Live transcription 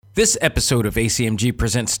This episode of ACMG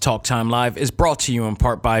Presents Talk Time Live is brought to you in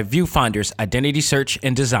part by Viewfinder's Identity Search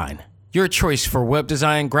and Design. Your choice for web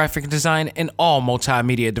design, graphic design, and all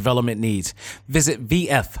multimedia development needs. Visit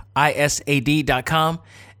VFISAD.com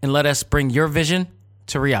and let us bring your vision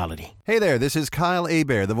to reality. Hey there, this is Kyle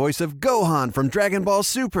Hebert, the voice of Gohan from Dragon Ball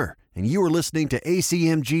Super, and you are listening to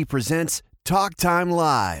ACMG Presents Talk Time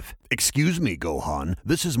Live. Excuse me, Gohan,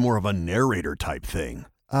 this is more of a narrator type thing.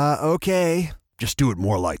 Okay. Just do it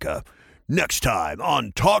more like a next time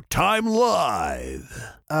on Talk Time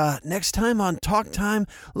Live. Next time on Talk Time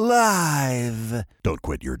Live. Don't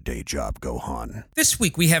quit your day job, Gohan. This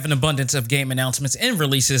week we have an abundance of game announcements and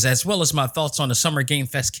releases, as well as my thoughts on the Summer Game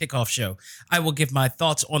Fest kickoff show. I will give my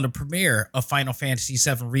thoughts on the premiere of Final Fantasy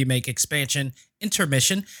VII Remake Expansion,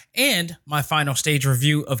 Intermission, and my final stage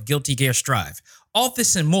review of Guilty Gear Strive. All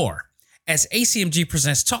this and more as ACMG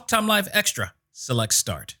presents Talk Time Live Extra. Select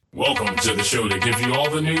Start. Welcome to the show to give you all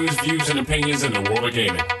the news, views, and opinions in the world of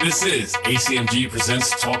gaming. This is ACMG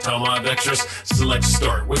Presents Talk Time Live Extras Select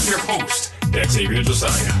Start with your host, Xavier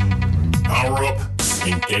Josiah. Power up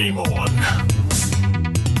and game on.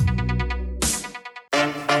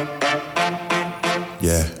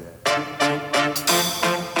 Yeah.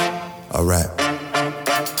 All right.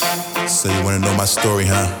 So you want to know my story,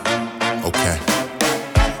 huh? Okay.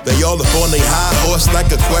 They all up on they high horse like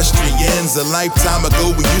equestrians. A lifetime ago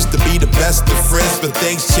we used to be the best of friends, but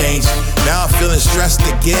things changed. Now I'm feeling stressed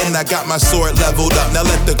again. I got my sword leveled up, now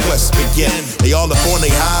let the quest begin. They all up on they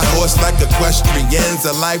high horse like equestrians.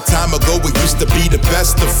 A lifetime ago we used to be the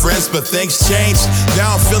best of friends, but things changed.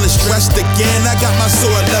 Now I'm feeling stressed again. I got my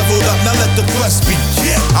sword leveled up, now let the quest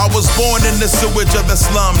begin. I was born in the sewage of the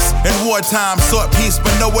slums. In wartime sought peace,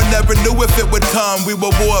 but no one ever knew if it would come. We were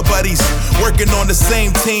war buddies, working on the same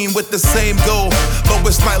team with the same goal, but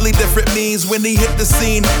with slightly different means. When he hit the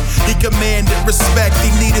scene, he commanded respect. He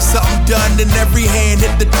needed something done, and every hand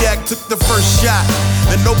hit the deck. Took the first shot,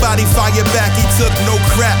 and nobody fired back. He took no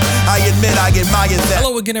crap. I admit I admire that.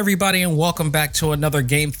 Hello again, everybody, and welcome back to another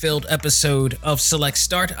game-filled episode of Select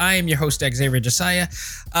Start. I am your host, Xavier Josiah.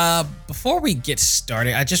 Before we get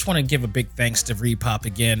started, I just want to give a big thanks to Repop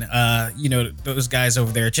again. Those guys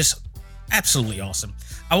over there, just absolutely awesome.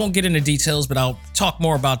 I won't get into details, but I'll talk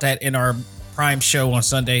more about that in our Prime show on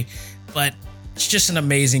Sunday. But it's just an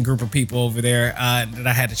amazing group of people over there that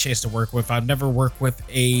I had a chance to work with. I've never worked with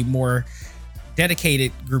a more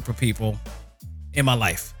dedicated group of people in my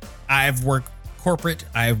life. I've worked corporate,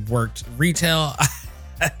 I've worked retail,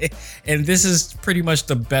 and this is pretty much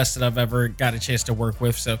the best that I've ever got a chance to work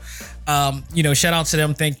with. So, shout out to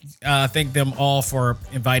them. Thank them all for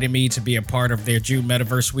inviting me to be a part of their June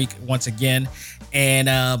Metaverse Week once again. And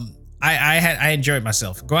I enjoyed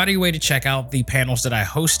myself. Go out of your way to check out the panels that I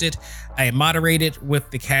hosted. I moderated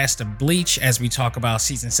with the cast of Bleach as we talk about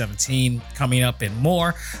season 17 coming up and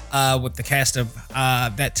more. With the cast of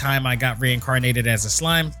that time I got reincarnated as a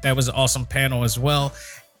slime. That was an awesome panel as well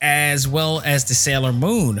as the Sailor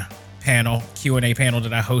Moon panel, Q&A panel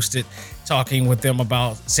that I hosted, talking with them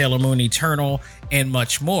about Sailor Moon Eternal and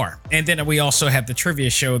much more. And then we also have the trivia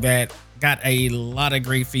show that got a lot of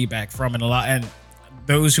great feedback from and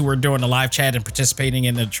those who were doing the live chat and participating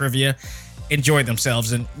in the trivia enjoyed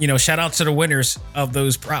themselves. And, shout out to the winners of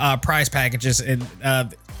those prize packages in the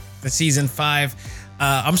season 5.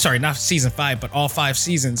 I'm sorry, not season 5, but all 5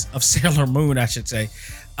 seasons of Sailor Moon, I should say.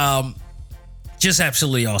 Just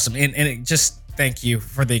absolutely awesome. And it just thank you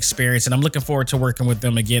for the experience. And I'm looking forward to working with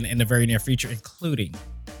them again in the very near future, including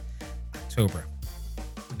October,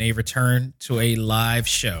 when they return to a live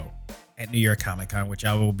show at New York Comic Con, which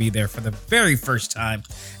I will be there for the very first time.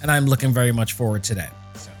 And I'm looking very much forward to that.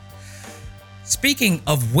 So, speaking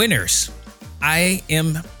of winners, I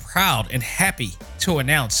am proud and happy to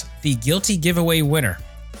announce the Guilty Giveaway winner.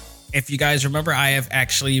 If you guys remember, I have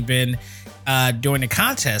actually been doing a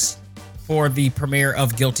contest for the premiere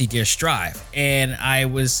of Guilty Gear Strive, and I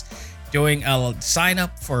was doing a sign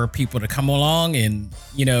up for people to come along and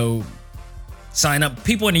sign up,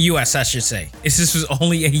 people in the US, I should say. This was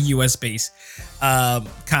only a US based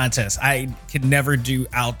contest. I could never do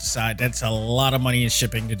outside. That's a lot of money in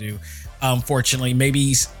shipping to do. Unfortunately,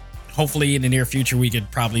 hopefully in the near future we could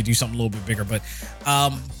probably do something a little bit bigger, but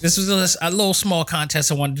this was a little small contest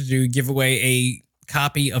I wanted to do, give away a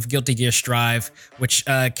copy of Guilty Gear Strive, which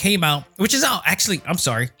came out, which is out. Actually, I'm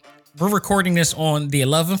sorry. We're recording this on the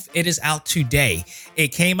 11th. It is out today.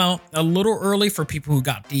 It came out a little early for people who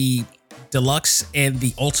got the deluxe and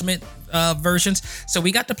the ultimate versions. So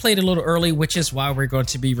we got to play it a little early, which is why we're going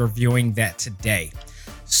to be reviewing that today.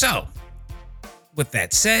 So with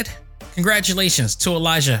that said, congratulations to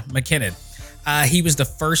Elijah McKinnon. He was the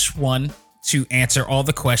first one to answer all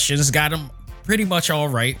the questions, got them pretty much all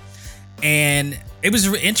right. And it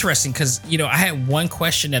was interesting because, you know, I had one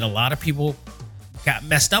question that a lot of people got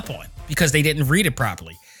messed up on because they didn't read it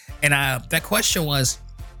properly. And that question was,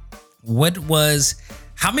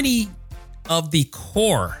 how many of the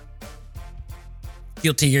core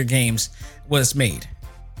Guilty Gear games was made?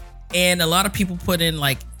 And a lot of people put in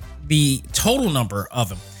like the total number of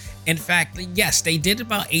them. In fact, yes, they did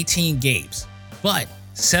about 18 games, but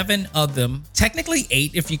 7 of them, technically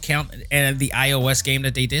 8 if you count the iOS game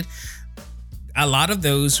that they did, a lot of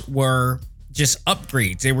those were just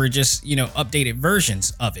upgrades. They were just, you know, updated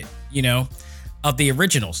versions of it, you know, of the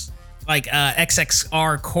originals. Like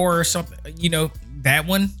XXR Core or something, you know, that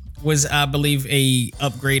one was, I believe, a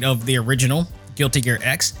upgrade of the original Guilty Gear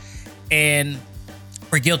X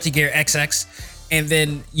or Guilty Gear XX. And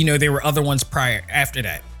then, you know, there were other ones prior after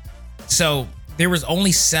that. So there was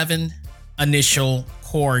only 7 initial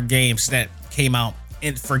core games that came out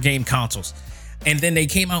for game consoles. And then they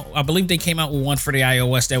came out, I believe they came out with one for the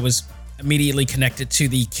iOS that was immediately connected to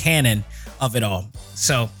the canon of it all.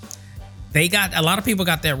 So a lot of people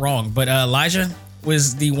got that wrong, but Elijah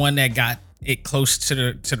was the one that got it close to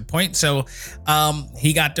the point. So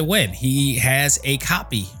he got the win. He has a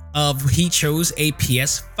copy he chose a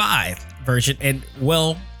PS5 version, and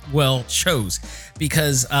well chose,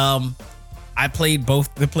 because I played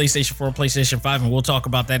both the PlayStation 4 and PlayStation 5, and we'll talk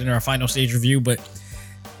about that in our final stage review, but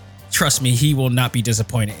trust me, he will not be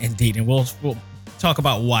disappointed indeed, and we'll talk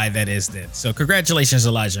about why that is then. So congratulations,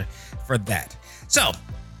 Elijah, for that. So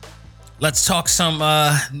let's talk some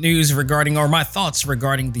news regarding, or my thoughts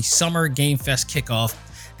regarding the Summer Game Fest kickoff.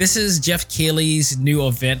 This is Jeff Keighley's new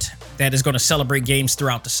event that is going to celebrate games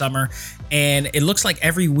throughout the summer. And it looks like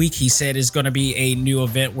every week, he said, is going to be a new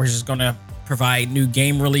event where he's going to provide new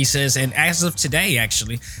game releases. And as of today,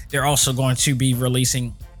 actually, they're also going to be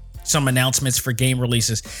releasing some announcements for game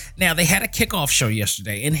releases. Now, they had a kickoff show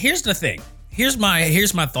yesterday. And here's the thing. Here's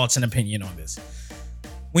my thoughts and opinion on this.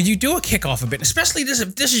 When you do a kickoff event, especially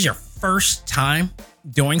if this is your first time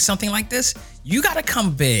doing something like this, you got to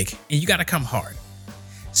come big and you got to come hard.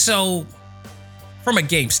 So, from a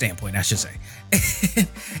game standpoint, I should say.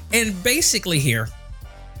 And basically here,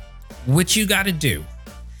 what you got to do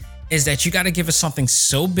is that you got to give us something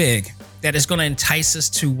so big that is going to entice us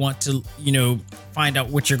to want to, you know, find out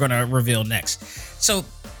what you're going to reveal next. So,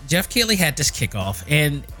 Jeff Keighley had this kickoff,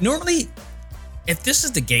 and normally, if this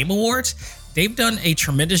is the Game Awards, they've done a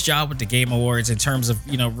tremendous job with the Game Awards in terms of,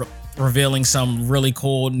 you know, revealing some really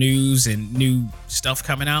cool news and new stuff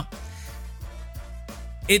coming out.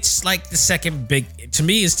 It's like the second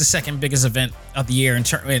biggest event of the year in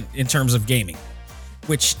terms of gaming,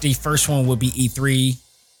 which the first one would be E3,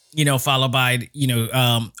 you know, followed by, you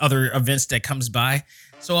know, other events that comes by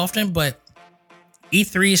so often. But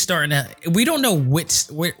E3 is starting to, we don't know what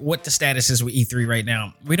the status is with E3 right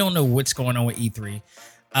now. We don't know what's going on with E3.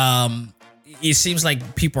 It seems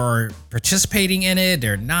like people are participating in it.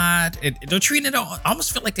 They're not. They're treating it, I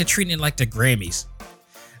almost feel like they're treating it like the Grammys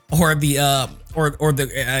or the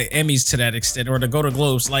Emmys to that extent, or the Golden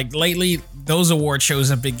Globes. Like lately, those award shows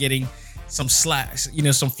have been getting some slack, you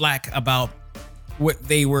know, some flack about what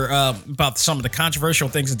they were, about some of the controversial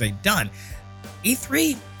things that they've done.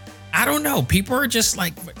 E3, I don't know. People are just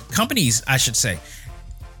like, companies, I should say,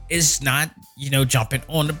 is not, you know, jumping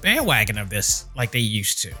on the bandwagon of this like they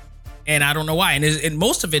used to. And I don't know why. And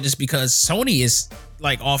most of it is because Sony is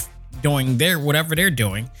like off doing whatever they're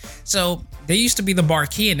doing. So they used to be the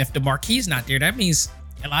marquee, and if the marquee is not there, that means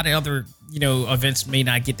a lot of other, you know, events may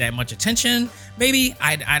not get that much attention. Maybe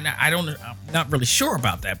I'm not really sure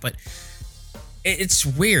about that, but it's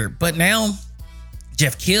weird. But now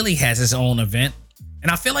Jeff Keighley has his own event, and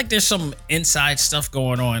I feel like there's some inside stuff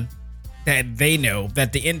going on that they know,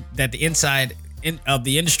 that the inside of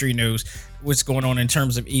the industry knows what's going on in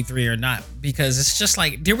terms of E3 or not, because it's just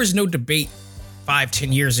like there was no debate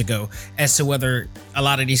 5-10 years ago as to whether a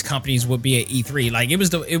lot of these companies would be at E3. Like it was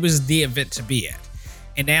the event to be at,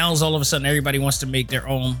 and now all of a sudden everybody wants to make their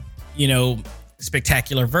own, you know,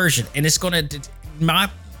 spectacular version, and it's gonna. My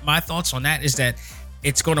thoughts on that is that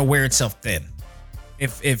it's gonna wear itself thin.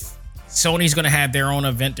 If Sony's gonna have their own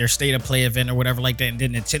event, their state of play event or whatever like that, and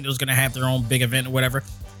then Nintendo's gonna have their own big event or whatever,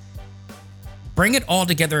 bring it all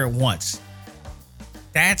together at once.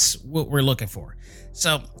 That's what we're looking for.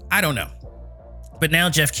 So I don't know. But now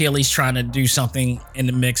Jeff Keighley's trying to do something in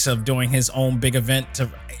the mix of doing his own big event. It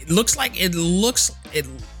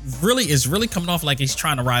really is coming off like he's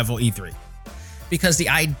trying to rival E3, because the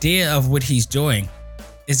idea of what he's doing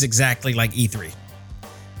is exactly like E3.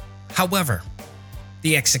 However,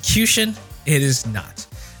 the execution, it is not,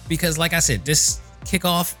 because like I said, this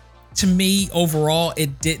kickoff, to me, overall,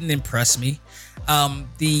 it didn't impress me.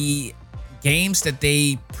 The games that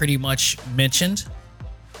they pretty much mentioned,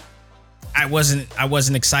 I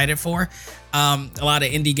wasn't excited for. A lot of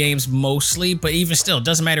indie games mostly, but even still, it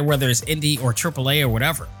doesn't matter whether it's indie or AAA or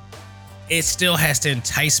whatever. It still has to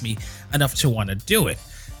entice me enough to want to do it.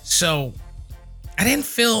 So I didn't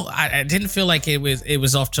feel like it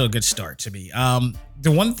was off to a good start to me.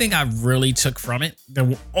 The one thing I really took from it,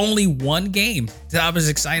 the only one game that I was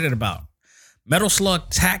excited about, Metal Slug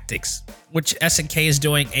Tactics, which SNK is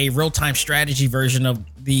doing a real-time strategy version of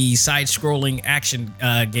the side-scrolling action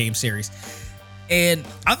game series. And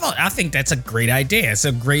I think that's a great idea. It's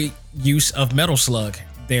a great use of Metal Slug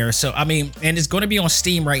there. So, I mean, and it's going to be on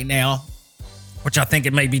Steam right now, which I think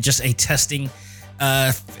it may be just a testing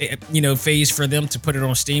phase for them to put it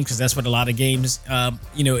on Steam, because that's what a lot of games,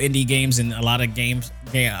 indie games and a lot of game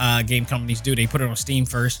companies do. They put it on Steam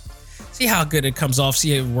first, see how good it comes off,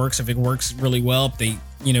 see if it works. If it works really well, if they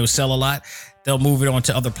sell a lot, they'll move it on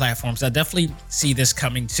to other platforms. I definitely see this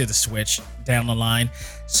coming to the Switch down the line,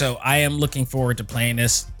 so I am looking forward to playing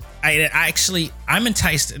this. I'm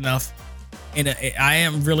enticed enough, and I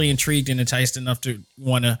am really intrigued and enticed enough to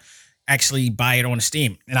want to actually buy it on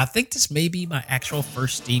Steam. And I think this may be my actual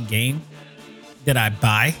first Steam game that I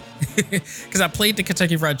buy, because I played the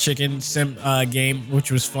Kentucky Fried Chicken sim game,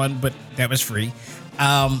 which was fun, but that was free.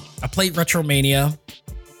 I played Retromania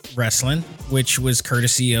Wrestling, which was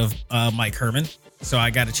courtesy of Mike Herman, so I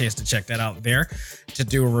got a chance to check that out there to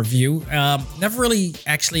do a review. Never really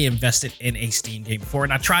actually invested in a Steam game before,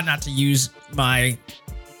 and I try not to use my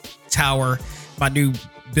tower, my new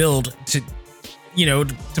build, to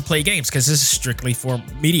play games, because this is strictly for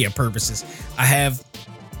media purposes. I have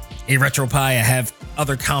a RetroPie, I have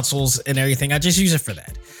other consoles and everything. I just use it for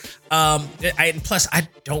that. Plus, I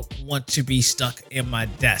don't want to be stuck in my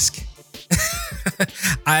desk.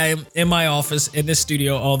 I'm in my office, in the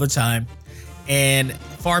studio all the time, and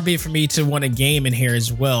far be it for me to want to game in here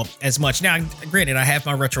as well as much. Now, granted, I have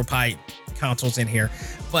my RetroPie consoles in here,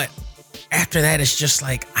 but after that, it's just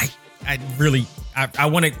like I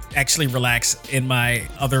want to actually relax in my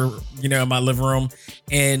other, in my living room,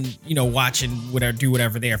 and watch and do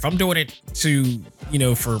whatever there. If I'm doing it to,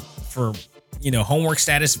 for homework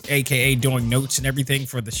status, aka doing notes and everything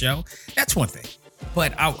for the show, that's one thing.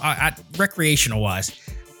 But I recreational wise,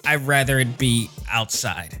 I'd rather it be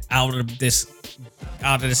outside, out of this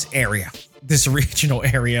area, this regional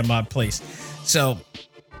area in my place. So,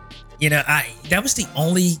 that was the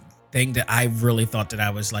only thing that I really thought that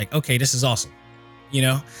I was like, okay, this is awesome,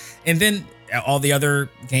 and then all the other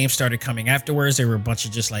games started coming afterwards. There were a bunch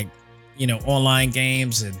of just like, online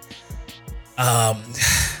games and,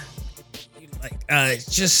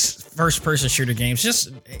 just first person shooter games.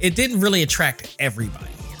 Just, it didn't really attract everybody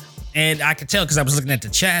here. And I could tell, because I was looking at the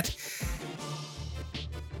chat,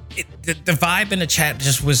 the vibe in the chat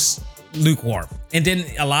just was lukewarm. And then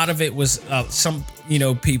a lot of it was some,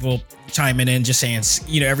 people chiming in, just saying,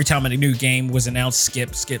 every time a new game was announced,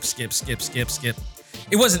 skip.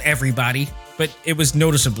 It wasn't everybody, but it was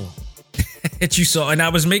noticeable that you saw. And I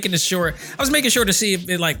was making sure to see if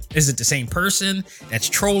is it the same person that's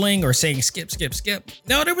trolling or saying skip.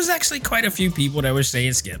 No, there was actually quite a few people that were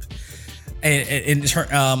saying skip. And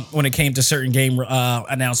when it came to certain game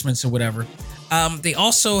announcements or whatever. They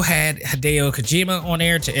also had Hideo Kojima on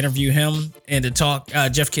air to interview him and to talk.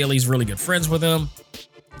 Jeff Keighley's really good friends with him.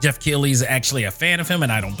 Jeff Keighley's actually a fan of him,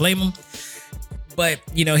 and I don't blame him. But,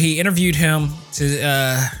 he interviewed him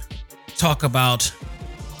to talk about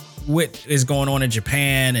what is going on in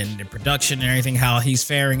Japan and the production and everything, how he's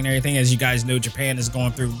faring and everything. As you guys know, Japan is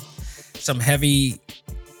going through some heavy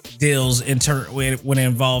deals when it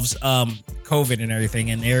involves COVID and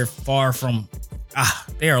everything, and they're far from,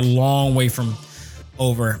 they are a long way from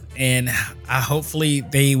over. And hopefully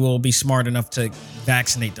they will be smart enough to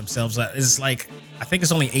vaccinate themselves. It's like, I think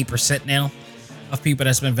it's only 8% now of people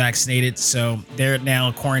that's been vaccinated, so they're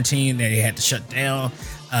now quarantined. They had to shut down.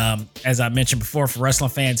 As I mentioned before, for wrestling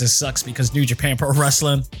fans, it sucks because New Japan Pro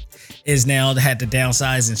Wrestling is now had to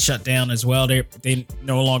downsize and shut down as well. They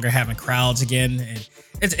no longer having crowds again, and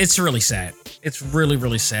it's really sad. It's really,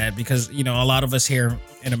 really sad because a lot of us here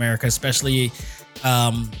in America, especially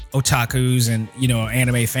otakus and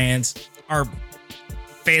anime fans, are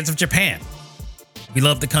fans of Japan. We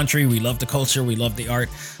love the country, we love the culture, we love the art,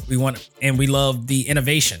 we love the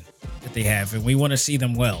innovation that they have, and we want to see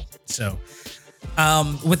them well. So,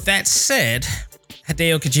 with that said,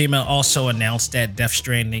 Hideo Kojima also announced that Death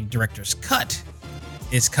Stranding Director's Cut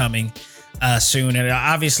is coming soon, and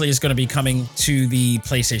obviously it's going to be coming to the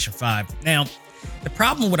PlayStation 5. Now, the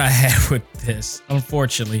problem what I had with this,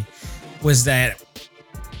 unfortunately, was that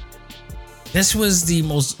This was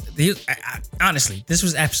honestly, this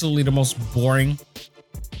was absolutely the most boring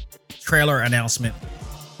trailer announcement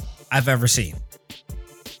I've ever seen.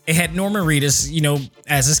 It had Norman Reedus, you know,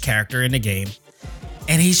 as his character in the game,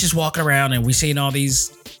 and he's just walking around, and we seen all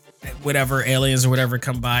these whatever aliens or whatever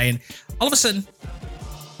come by, and all of a sudden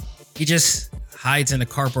he just hides in a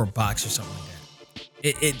cardboard box or something like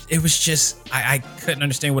that. It was just, I couldn't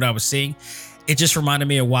understand what I was seeing. It just reminded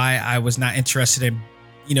me of why I was not interested in,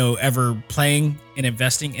 you know, ever playing and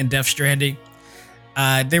investing in Death Stranding.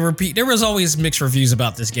 There was always mixed reviews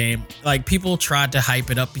about this game. Like, people tried to hype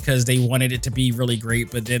it up because they wanted it to be really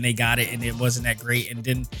great, but then they got it and it wasn't that great, and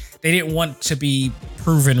then they didn't want to be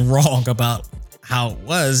proven wrong about how it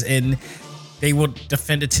was, and they would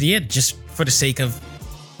defend it to the end just for the sake of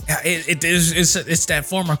it's that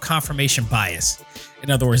form of confirmation bias. In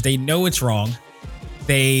other words, they know it's wrong,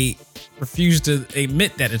 they refuse to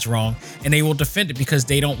admit that it's wrong, and they will defend it because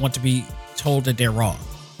they don't want to be told that they're wrong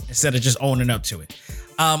instead of just owning up to it.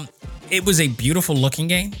 It was a beautiful looking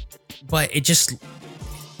game, but it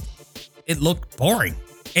looked boring.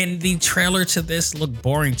 And the trailer to this looked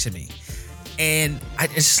boring to me. And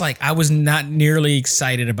I was not nearly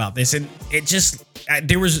excited about this. And it just,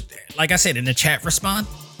 there was, like I said, in the chat response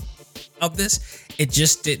of this, it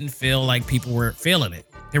just didn't feel like people were feeling it.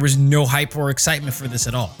 There was no hype or excitement for this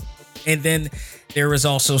at all. And then there was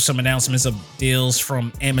also some announcements of deals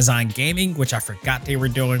from Amazon Gaming, which I forgot they were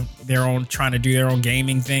doing trying to do their own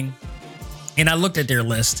gaming thing. And I looked at their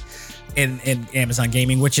list in Amazon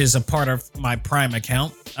Gaming, which is a part of my Prime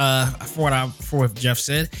account, for what Jeff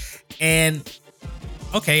said. And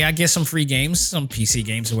okay, I get some free games, some PC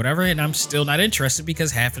games or whatever, and I'm still not interested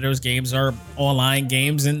because half of those games are online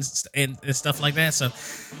games and stuff like that. So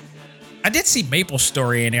I did see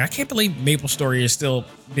MapleStory in there. I can't believe MapleStory is still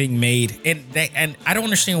being made, and I don't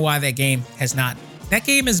understand why that game has not. That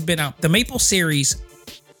game has been out. The Maple series,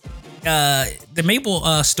 the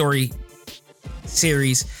Maple Story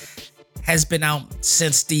series has been out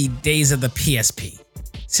since the days of the PSP,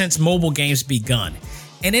 since mobile games begun,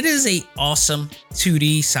 and it is a awesome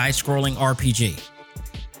 2D side-scrolling RPG.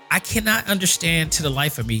 I cannot understand to the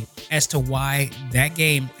life of me as to why that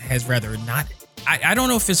game has rather not. I don't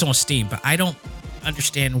know if it's on Steam, but I don't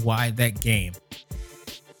understand why that game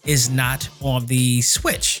is not on the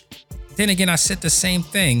Switch. Then again, I said the same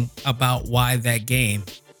thing about why that game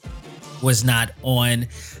was not on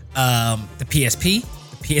the PSP,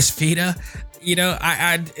 the PS Vita. You know,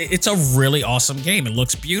 it's a really awesome game. It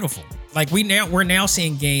looks beautiful. Like we're now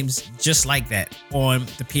seeing games just like that on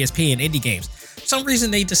the PSP and indie games. For some reason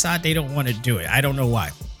they decide they don't want to do it. I don't know why.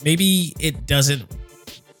 Maybe it doesn't.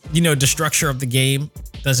 You know, the structure of the game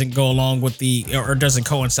doesn't go along with or doesn't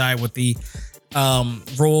coincide with the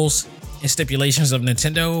rules and stipulations of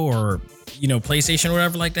Nintendo or, you know, PlayStation or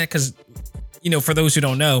whatever like that. Because, you know, for those who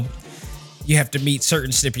don't know, you have to meet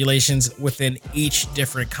certain stipulations within each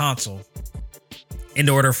different console in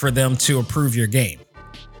order for them to approve your game.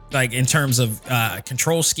 Like in terms of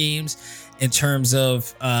control schemes, in terms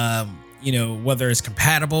of, you know, whether it's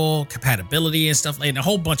compatibility and stuff like that, and a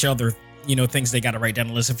whole bunch of other you know, things they got to write down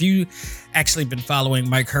the list. If you actually been following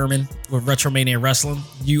Mike Herman with Retromania Wrestling,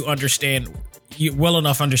 you well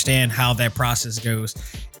enough understand how that process goes.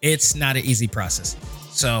 It's not an easy process.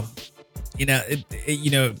 So, you know,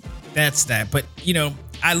 that's that. But, you know,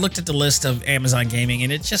 I looked at the list of Amazon Gaming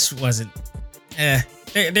and it just wasn't,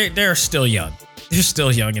 they're still young. They're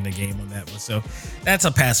still young in the game on that one. So that's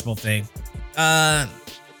a passable thing.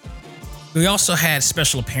 We also had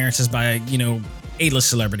special appearances by, you know, A-list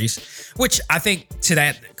celebrities, which I think to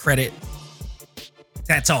that credit,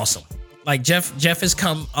 that's awesome. Like Jeff has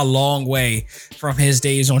come a long way from his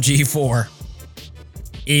days on G4,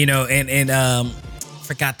 you know, and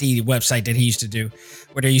forgot the website that he used to do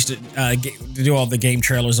where they used to do all the game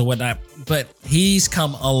trailers and whatnot, but he's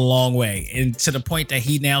come a long way, and to the point that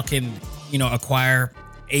he now can, you know, acquire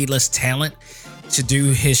A-list talent to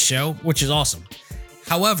do his show, which is awesome.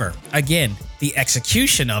 However, again, the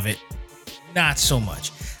execution of it, not so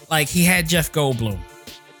much. Like he had Jeff Goldblum.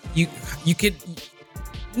 You could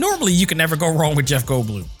normally you can never go wrong with Jeff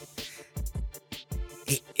Goldblum.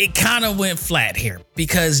 It kind of went flat here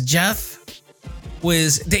because Jeff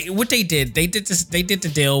was they did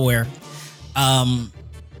the deal where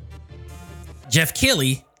Jeff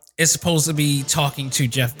Keighley is supposed to be talking to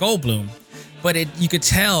Jeff Goldblum, but you could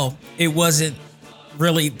tell it wasn't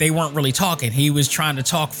really, they weren't really talking. He was trying to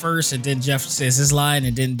talk first, and then Jeff says his line,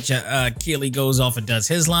 and then Keighley goes off and does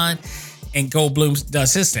his line, and Goldblum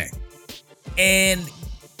does his thing. And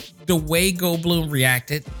the way Goldblum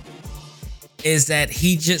reacted is that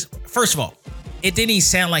he just, first of all, it didn't even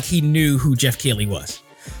sound like he knew who Jeff Keighley was.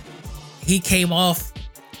 he came off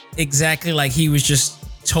exactly like he was just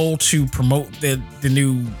told to promote the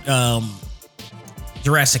new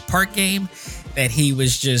Jurassic Park game, that he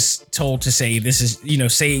was just told to say, this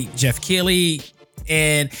is, say Jeff Keighley.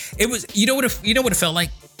 And it was, you know what it felt like?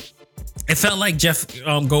 It felt like Jeff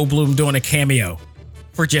Goldblum doing a cameo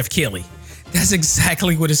for Jeff Keighley. That's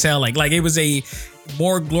exactly what it sounded like. Like, it was a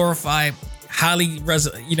more glorified,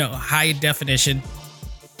 high definition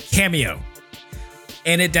cameo.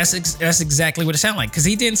 And that's exactly what it sounded like, because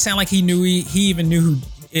he didn't sound like he even knew who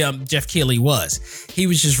Jeff Keighley was. He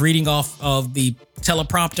was just reading off of the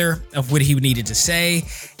teleprompter of what he needed to say,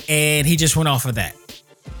 and he just went off of that.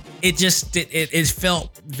 It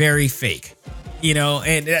felt very fake,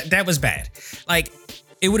 and that was bad. Like,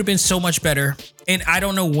 it would have been so much better. And I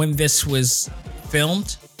don't know when this was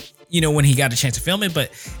filmed, when he got a chance to film it,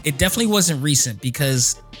 but it definitely wasn't recent,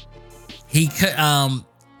 because he could, now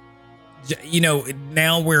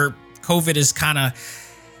where COVID is kind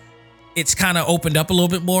of opened up a little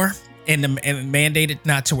bit more and mandated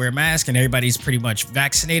not to wear a mask, and everybody's pretty much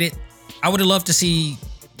vaccinated. I would have loved to see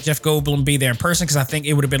Jeff Goldblum be there in person, because I think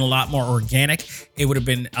it would have been a lot more organic. It would have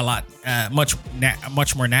been a lot much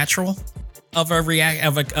more natural of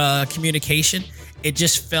a communication. It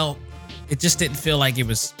just didn't feel like it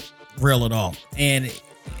was real at all, and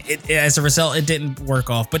as a result, it didn't work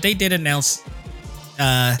off. But they did announce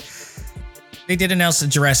the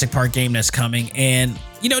Jurassic Park game that's coming, and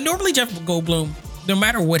normally Jeff Goldblum, no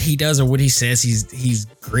matter what he does or what he says, he's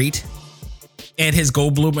great. And his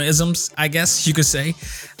Goldblumisms, I guess you could say,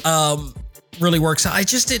 really works out. It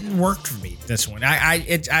just didn't work for me, this one.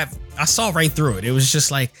 I saw right through it. It was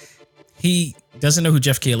just like, he doesn't know who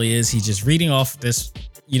Jeff Keighley is. He's just reading off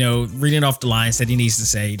reading off the lines that he needs to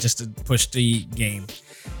say just to push the game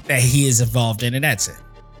that he is involved in, and that's it.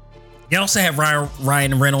 You also have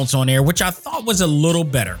Ryan Reynolds on there, which I thought was a little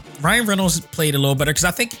better. Ryan Reynolds played a little better, because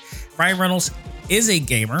I think Ryan Reynolds is a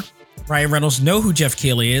gamer. Ryan Reynolds know who Jeff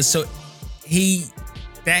Keighley is, so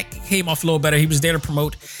that came off a little better. He was there to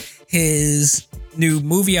promote his new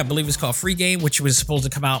movie, I believe it's called Free Game, which was supposed to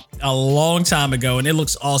come out a long time ago, and it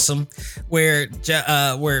looks awesome. Where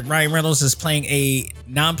Ryan Reynolds is playing a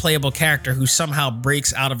non-playable character who somehow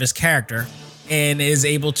breaks out of his character and is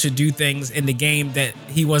able to do things in the game that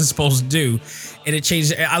he wasn't supposed to do, and it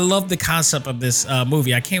changed. I love the concept of this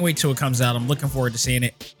movie. I can't wait till it comes out. I'm looking forward to seeing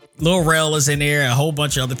it. Lil Rel is in there. A whole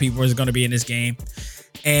bunch of other people is going to be in this game,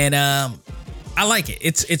 and I like it.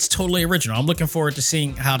 It's totally original. I'm looking forward to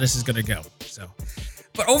seeing how this is going to go. So,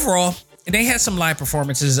 but overall, they had some live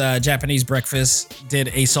performances. Japanese Breakfast did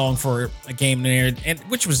a song for a game there, and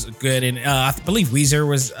which was good. And I believe Weezer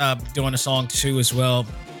was doing a song too as well.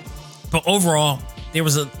 But overall, there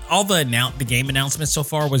was the game announcements so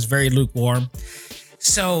far was very lukewarm.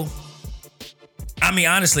 So, I mean,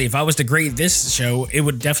 honestly, if I was to grade this show, it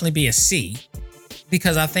would definitely be a C,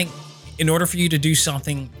 because I think in order for you to do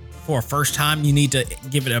something for a first time, you need to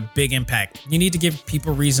give it a big impact. You need to give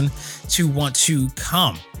people reason to want to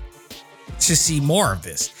come to see more of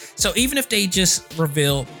this. So even if they just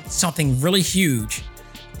reveal something really huge,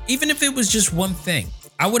 even if it was just one thing,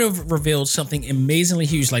 I would have revealed something amazingly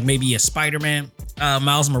huge, like maybe a Spider-Man,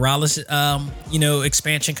 Miles Morales,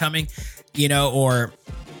 expansion coming, or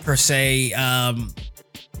per se,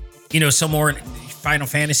 some more Final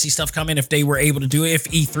Fantasy stuff coming, if they were able to do it, if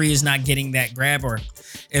E3 is not getting that grab, or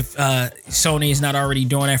if Sony is not already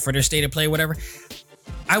doing that for their state of play, whatever.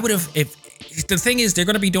 I would have, if the thing is, they're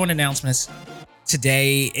going to be doing announcements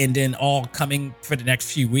today and then all coming for the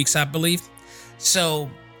next few weeks, I believe. So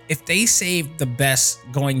if they save the best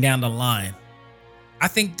going down the line, I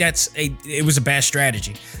think it was a bad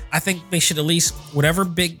strategy. I think they should at least, whatever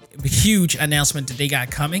huge announcement that they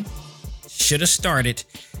got coming, should have started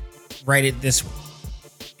right at this one,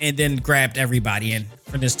 and then grabbed everybody in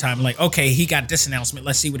for this time. Like, okay, he got this announcement.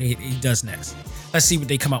 Let's see what he does next. Let's see what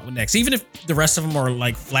they come up with next. Even if the rest of them are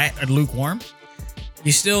like flat or lukewarm,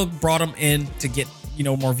 you still brought them in to get,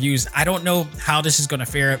 more views. I don't know how this is going to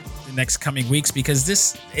fare the next coming weeks,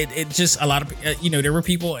 because it just a lot of, there were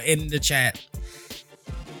people in the chat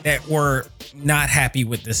that were not happy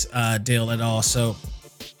with this deal at all. So,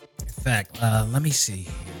 in fact, let me see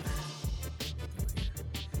here.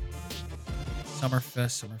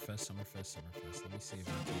 Summerfest. Let me see if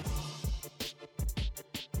I can find it.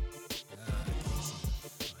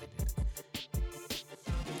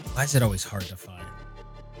 Why is it always hard to find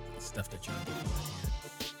stuff that you're looking for here?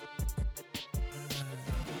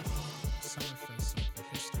 Summerfest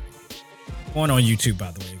history. Going on YouTube, by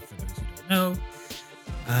the way, for those who don't know.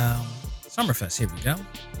 Summerfest, here we go.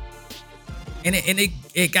 And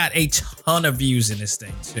it got a ton of views in this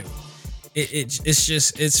thing too.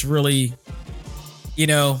 It's really, it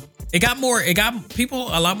got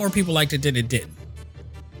a lot more people liked it than it didn't.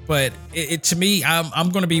 But to me, I'm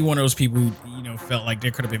going to be one of those people who, felt like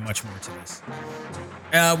there could have been much more to this.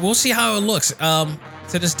 We'll see how it looks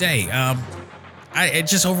to this day. I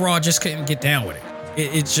just overall just couldn't get down with it.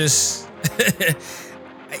 It just,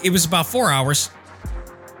 it was about 4 hours.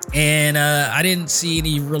 And I didn't see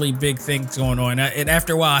any really big things going on. And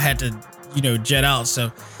after a while, I had to, jet out.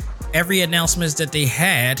 So every announcement that they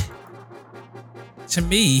had, to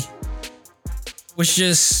me, was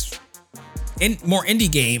just more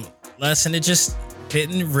indie game less, and it just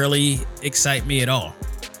didn't really excite me at all.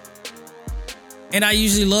 And I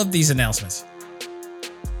usually love these announcements.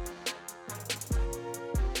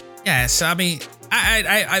 Yeah, so I mean,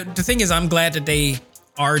 I the thing is, I'm glad that they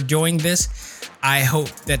are doing this. I hope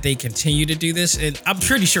that they continue to do this, and I'm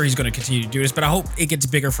pretty sure he's going to continue to do this, but I hope it gets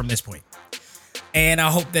bigger from this point. And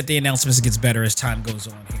I hope that the announcements gets better as time goes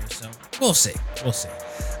on here. So we'll see.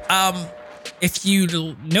 If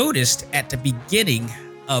you noticed at the beginning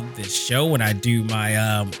of this show, when I do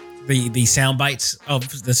my the sound bites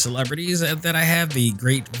of the celebrities that I have, the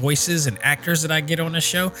great voices and actors that I get on the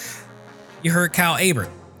show, you heard Kyle Abert,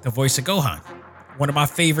 the voice of Gohan. One of my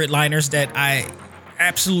favorite liners that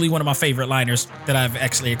one of my favorite liners that I've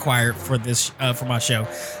actually acquired for this for my show.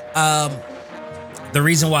 The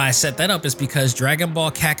reason why I set that up is because Dragon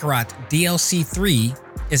Ball Kakarot DLC 3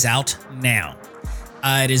 is out now.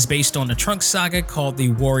 It is based on the Trunks saga called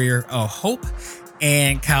The Warrior of Hope,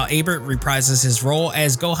 and Kyle Abert reprises his role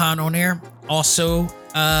as Gohan on there. Also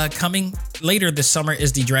coming later this summer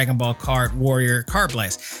is the Dragon Ball Card Warrior Card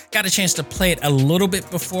Blast. Got a chance to play it a little bit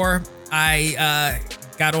before I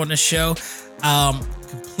got on the show.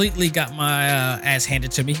 Completely got my ass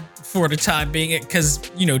handed to me for the time being, because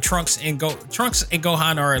Trunks and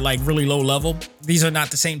Gohan are like really low level. These are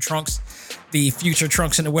not the same Trunks, the future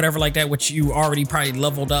Trunks and whatever like that, which you already probably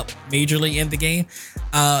leveled up majorly in the game.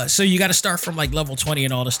 So you got to start from like level 20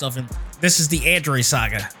 and all this stuff. And this is the Android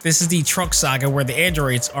saga. This is the Trunks saga where the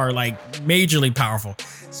androids are like majorly powerful.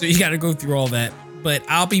 So you got to go through all that. But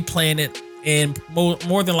I'll be playing it, and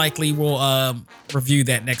more than likely we'll review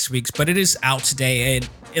that next week. But it is out today and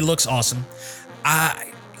it looks awesome. I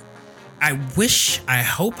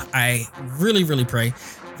hope, I really, really pray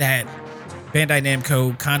that Bandai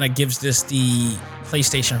Namco kind of gives this the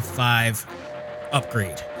PlayStation 5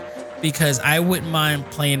 upgrade, because I wouldn't mind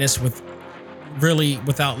playing this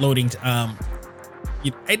without loading. And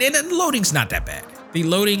the loading's not that bad. The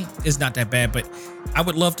loading is not that bad, but I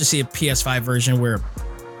would love to see a PS5 version where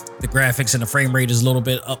the graphics and the frame rate is a little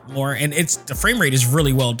bit up more, and the frame rate is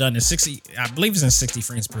really well done. It's 60, I believe it's in 60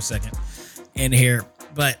 frames per second in here,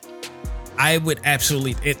 but I would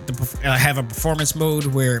absolutely have a performance mode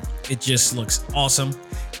where it just looks awesome.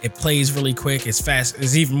 It plays really quick. It's fast.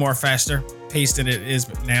 It's even more faster paced than it is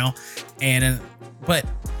now, but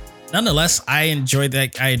nonetheless, I enjoy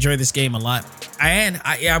that. I enjoy this game a lot.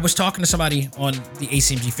 I was talking to somebody on the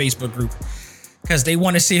ACMG Facebook group because they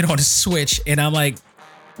want to see it on the Switch, and I'm like,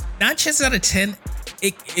 9 chances out of 10,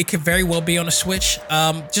 it could very well be on a Switch.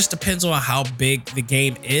 Just depends on how big the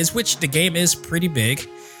game is, which the game is pretty big.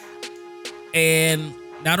 And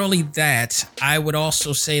not only that, I would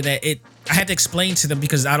also say that I had to explain to them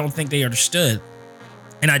because I don't think they understood.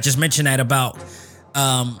 And I just mentioned that about,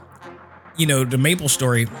 the Maple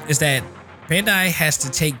story, is that Bandai has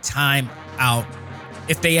to take time out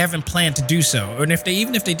if they haven't planned to do so. Or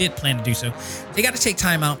even if they did plan to do so, they got to take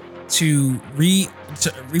time out to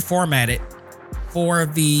reformat it for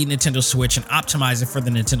the Nintendo Switch and optimize it for the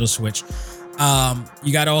Nintendo Switch.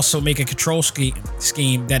 You got to also make a control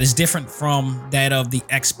scheme that is different from that of the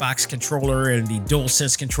Xbox controller and the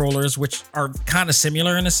DualSense controllers, which are kind of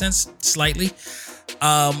similar in a sense, slightly.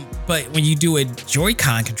 But when you do a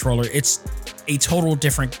Joy-Con controller, it's a total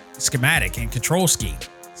different schematic and control scheme.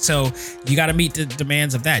 So you got to meet the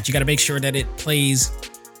demands of that. You got to make sure that it plays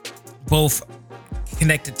both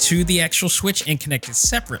connected to the actual Switch and connected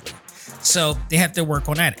separately. So they have to work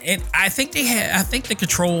on that. And I think the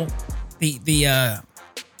control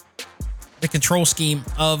the control scheme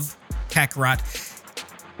of Kakarot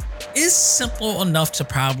is simple enough to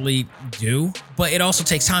probably do, but it also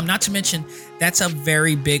takes time. Not to mention, that's a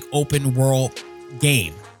very big open world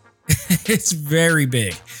game. It's very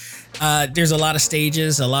big. There's a lot of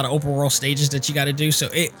stages, a lot of open world stages that you got to do. So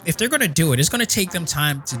if they're going to do it, it's going to take them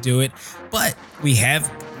time to do it. But we have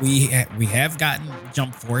gotten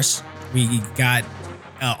Jump Force. We got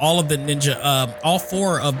all of the all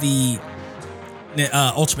 4 of the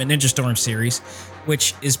Ultimate Ninja Storm series,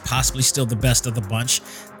 which is possibly still the best of the bunch.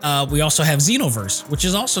 We also have Xenoverse, which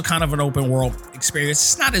is also kind of an open world experience.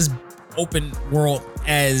 It's not as open world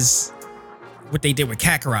as what they did with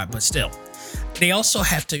Kakarot, but still. They also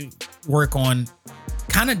have to work on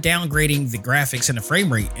kind of downgrading the graphics and the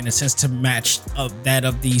frame rate in a sense to match that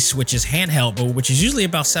of the Switch's handheld mode, which is usually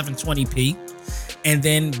about 720p, and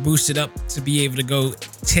then boost it up to be able to go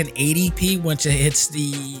 1080p once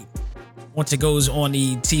it goes on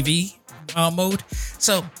the TV mode.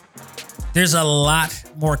 So there's a lot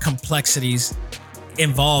more complexities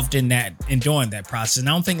involved in doing that process. And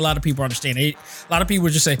I don't think a lot of people understand it. A lot of people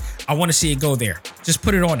just say, I want to see it go there. Just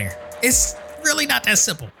put it on there. It's really not that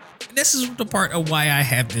simple. And this is the part of why I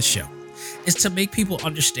have this show, is to make people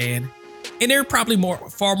understand. And there are probably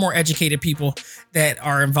far more educated people that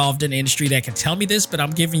are involved in the industry that can tell me this, but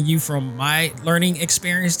I'm giving you from my learning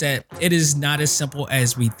experience that it is not as simple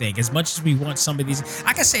as we think. As much as we want some of these,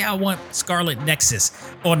 I can say I want Scarlet Nexus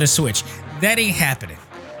on the Switch. That ain't happening.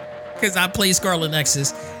 Because I play Scarlet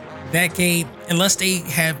Nexus, that game, unless they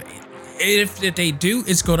have, if they do,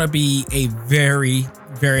 it's going to be a very,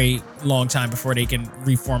 very long time before they can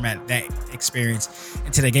reformat that experience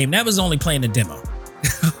into the game. That was only playing the demo.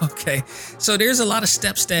 Okay, so there's a lot of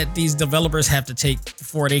steps that these developers have to take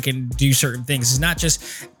before they can do certain things. It's not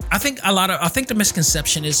just, I think the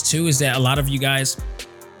misconception is that a lot of you guys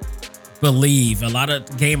believe, a lot of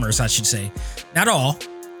gamers, I should say, not all.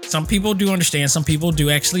 Some people do understand. Some people do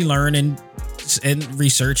actually learn and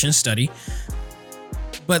research and study.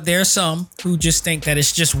 But there are some who just think that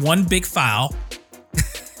it's just one big file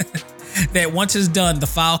that once it's done, the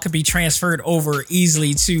file could be transferred over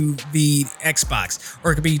easily to the Xbox,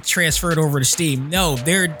 or it could be transferred over to Steam. No,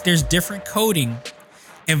 there's different coding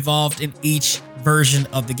involved in each version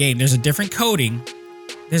of the game. There's a different coding.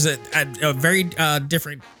 There's a very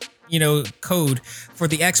different, code for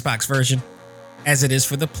the Xbox version, as it is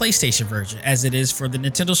for the PlayStation version, as it is for the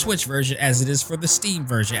Nintendo Switch version, as it is for the Steam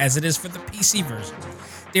version, as it is for the PC version.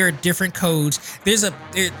 There are different codes. There's the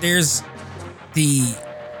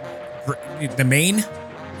main,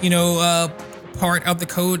 part of the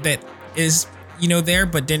code that is, there,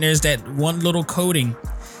 but then there's that one little coding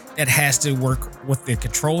that has to work with the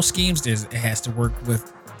control schemes. It has to work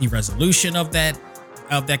with the resolution of that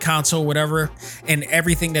console, whatever, and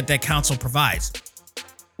everything that console provides.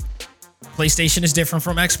 PlayStation is different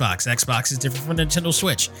from Xbox. Xbox is different from Nintendo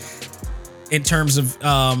Switch in terms of,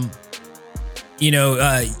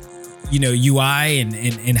 UI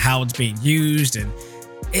and how it's being used. And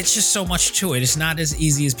it's just so much to it. It's not as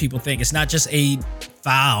easy as people think. It's not just a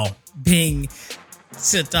file being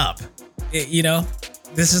sent up.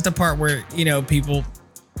 This is the part where, people,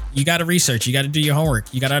 you got to research, you got to do your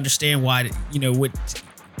homework. You got to understand why, what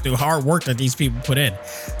the hard work that these people put in.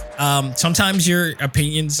 Sometimes your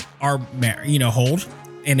opinions are, hold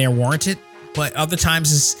and they're warranted, but other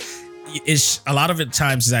times is a lot of it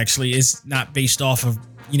times is actually is not based off of,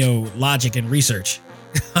 logic and research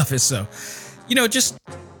of it. So, just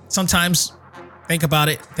sometimes think about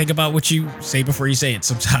it. Think about what you say before you say it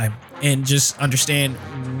sometime, and just understand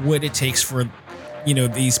what it takes for,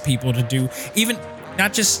 these people to do, even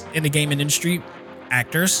not just in the gaming industry,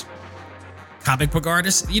 actors, comic book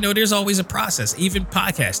artists, there's always a process. Even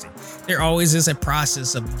podcasting, there always is a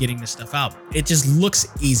process of getting this stuff out. It just looks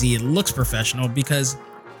easy. It looks professional because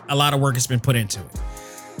a lot of work has been put into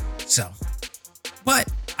it. So, but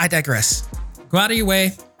I digress. Go out of your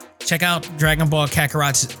way. Check out Dragon Ball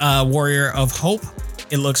Kakarot's Warrior of Hope.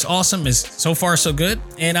 It looks awesome. It's so far so good.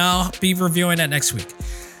 And I'll be reviewing that next week.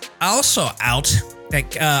 Also out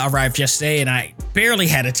that arrived yesterday, and I barely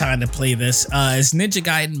had a time to play this, is Ninja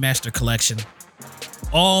Gaiden Master Collection.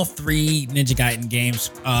 All 3 Ninja Gaiden games,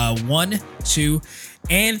 1, 2,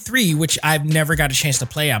 and 3, which I've never got a chance to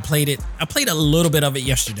play. I played a little bit of it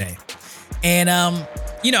yesterday. And,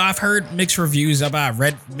 I've heard mixed reviews about it. I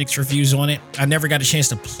read mixed reviews on it. I never got a chance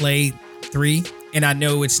to play 3, and I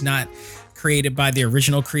know it's not created by the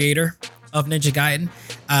original creator of Ninja Gaiden,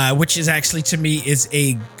 which is actually, to me, is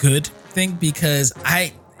a good thing, because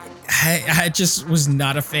I just was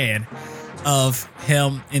not a fan of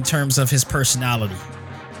him in terms of his personality.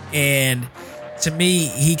 And to me,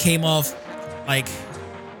 he came off like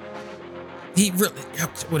he really,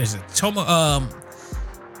 what is it?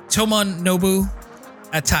 Tomonobu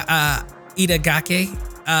Itagaki.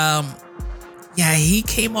 Yeah, he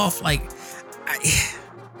came off like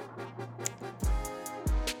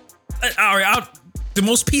all right, the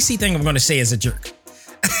most PC thing I'm going to say is a jerk.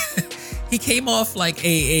 He came off like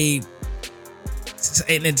a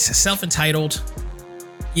self-entitled,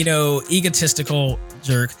 egotistical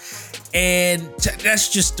jerk. And that's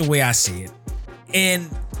just the way I see it. And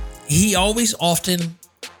he's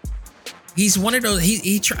one of those,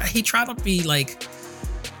 he tried to be like,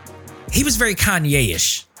 he was very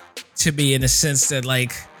Kanye-ish to me in the sense that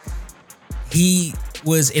like he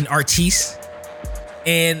was an artiste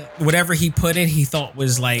and whatever he put in he thought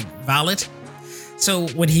was like valid. So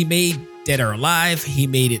when he made Dead or Alive, he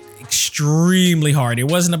made it extremely hard. It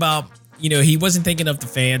wasn't about, he wasn't thinking of the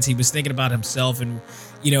fans. He was thinking about himself and,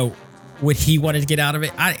 what he wanted to get out of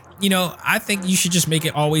it. I think you should just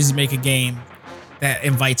always make a game that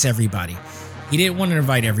invites everybody. He didn't want to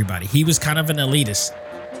invite everybody. He was kind of an elitist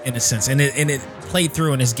in a sense, and it played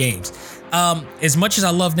through in his games. As much as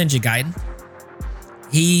I love Ninja Gaiden,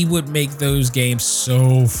 he would make those games so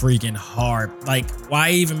freaking hard. Like,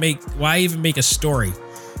 why even make a story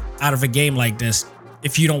out of a game like this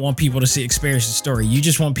if you don't want people to experience the story? You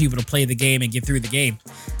just want people to play the game and get through the game.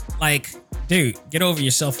 Like, dude, get over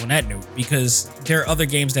yourself on that note, because there are other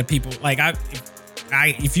games that people like.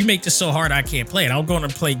 If you make this so hard I can't play it, I'm going to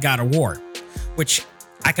play God of War, which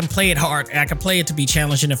I can play it hard. I can play it to be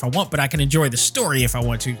challenging if I want, but I can enjoy the story if I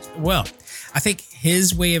want to. Well, I think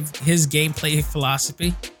his gameplay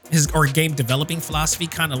philosophy, or game developing philosophy,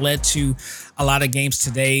 kind of led to a lot of games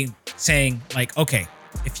today saying like, okay,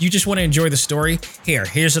 if you just want to enjoy the story,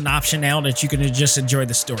 here's an option now that you can just enjoy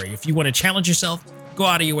the story. If you want to challenge yourself, go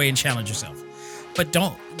out of your way and challenge yourself. But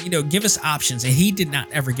don't, give us options. And he did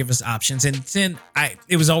not ever give us options. And then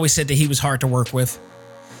it was always said that he was hard to work with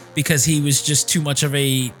because he was just too much of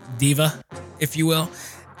a diva, if you will,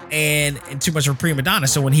 and too much of a prima donna.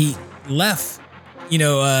 So when he left,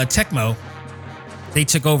 Tecmo, they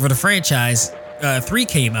took over the franchise. 3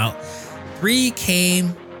 came out. 3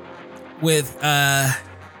 came with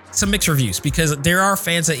some mixed reviews because there are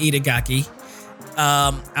fans of Itagaki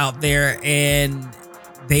out there, and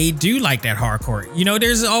they do like that hardcore.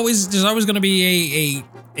 There's always going to be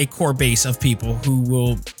a core base of people who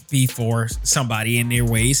will be for somebody in their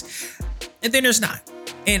ways, and then there's not.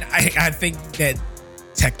 And I think that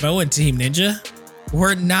Tecmo and Team Ninja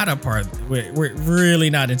were not a part. We're really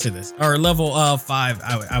not into this. Or level 5,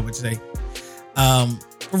 I would say. We're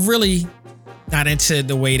really not into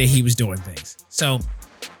the way that he was doing things. So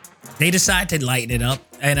they decided to lighten it up,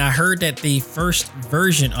 and I heard that the first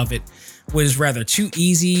version of it was rather too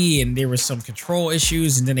easy, and there was some control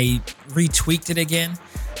issues, and then they retweaked it again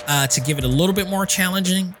to give it a little bit more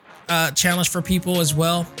challenge for people as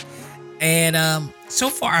well. And so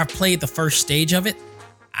far, I've played the first stage of it.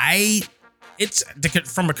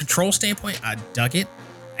 From a control standpoint, I dug it,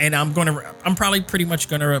 and I'm probably pretty much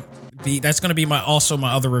gonna be. That's gonna be my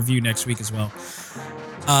other review next week as well.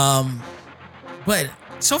 But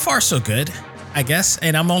so far so good, I guess.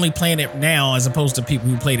 And I'm only playing it now as opposed to people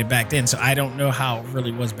who played it back then, so I don't know how it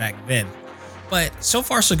really was back then. But so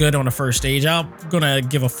far so good on the first stage. I'm gonna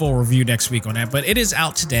give a full review next week on that. But it is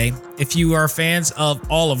out today. If you are fans of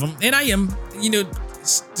all of them, and I am,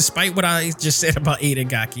 despite what I just said about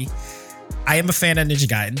Itagaki, I am a fan of Ninja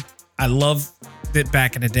Gaiden. I loved it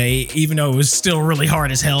back in the day, even though it was still really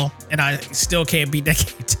hard as hell, and I still can't beat that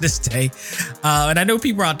game to this day. And I know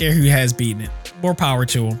people out there who has beaten it. More power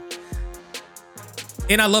to them.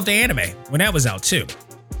 And I love the anime when that was out too.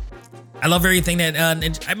 I love everything that.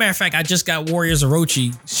 As a matter of fact, I just got Warriors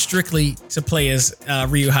Orochi strictly to play as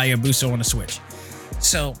Ryu Hayabusa on the Switch.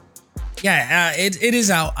 So yeah, it is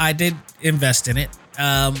out. I did invest in it,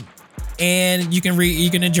 and you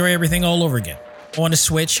can enjoy everything all over again on the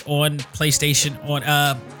Switch, on PlayStation,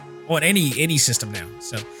 on any system now.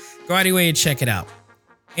 So go out of your way and check it out.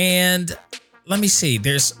 And let me see.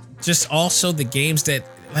 There's just also the games that.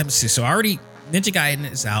 Let me see. So already Ninja Gaiden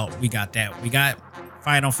is out. We got that. We got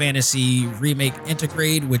Final Fantasy Remake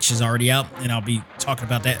Intergrade, which is already out, and I'll be talking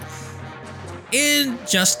about that in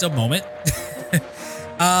just a moment.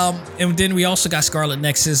 And then we also got Scarlet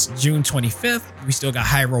Nexus June 25th. We still got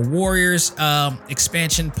Hyrule Warriors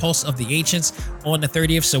expansion Pulse of the Ancients on the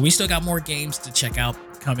 30th. So we still got more games to check out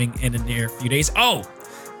coming in the near few days.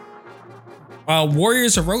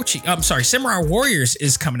 Warriors Orochi. I'm sorry, Samurai Warriors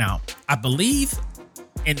is coming out, I believe,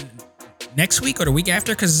 in next week or the week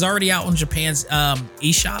after, because it's already out on Japan's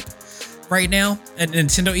eShop right now, and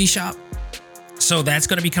Nintendo eShop. So that's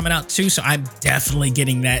going to be coming out too. So I'm definitely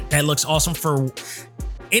getting that. That looks awesome. For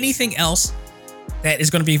anything else that is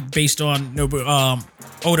going to be based on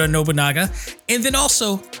Oda Nobunaga. And then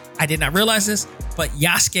also, I did not realize this, but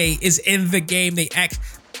Yasuke is in the game. Can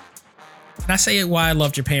I say why I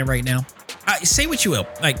love Japan right now? Say what you will.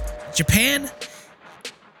 Like, Japan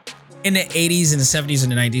in the 80s and the 70s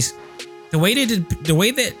and the 90s, the way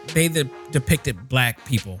that they depicted black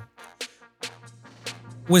people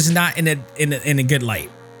was not in a good light.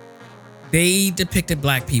 They depicted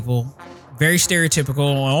black people very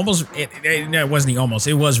stereotypical, almost. It wasn't almost.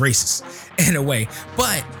 It was racist in a way.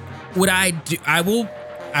 But what I do, I will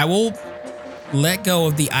let go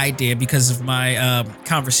of the idea because of my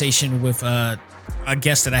conversation with a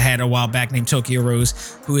guest that I had a while back named Tokyo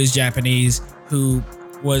Rose, who is Japanese, who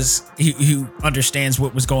understands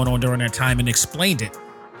what was going on during that time and explained it.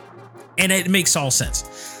 And it makes all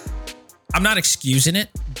sense. I'm not excusing it,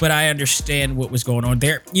 but I understand what was going on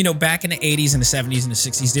there. You know, back in the 80s and the 70s and the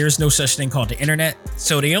 60s, there's no such thing called the internet.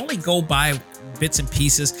 So they only go by bits and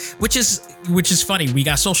pieces, which is funny. We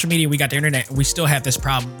got social media, we got the internet, and we still have this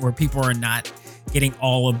problem where people are not getting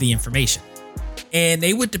all of the information. And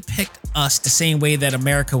they would depict us the same way that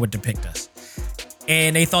America would depict us.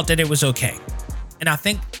 And they thought that it was okay. And I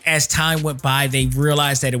think as time went by, they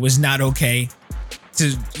realized that it was not okay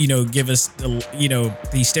to, you know, give us the, you know,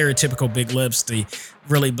 the stereotypical big lips, the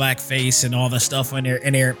really black face and all the stuff in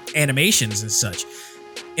their animations and such.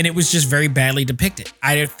 And it was just very badly depicted.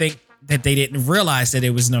 I think that they didn't realize that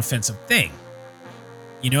it was an offensive thing.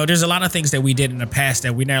 You know, there's a lot of things that we did in the past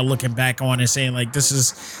that we're now looking back on and saying like, this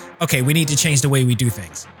is okay. We need to change the way we do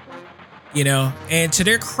things, you know, and to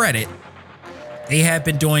their credit, they have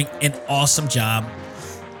been doing an awesome job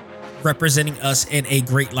representing us in a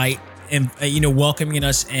great light and, you know, welcoming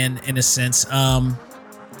us in a sense,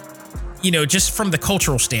 you know, just from the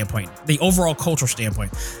cultural standpoint, the overall cultural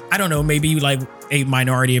standpoint. I don't know, maybe like a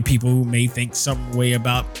minority of people who may think some way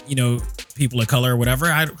about, you know, people of color or whatever.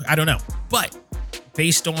 I don't know. But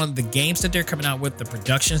based on the games that they're coming out with, the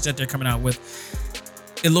productions that they're coming out with,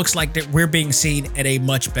 it looks like that we're being seen at a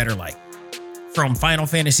much better light. From Final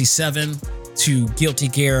Fantasy VII to Guilty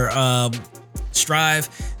Gear Strive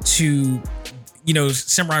to, you know,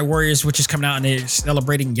 Samurai Warriors, which is coming out and they're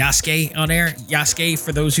celebrating Yasuke on there. Yasuke,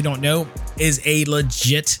 for those who don't know, is a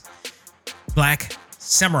legit black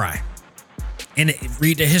samurai. And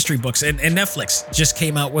read the history books. And Netflix just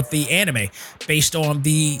came out with the anime based on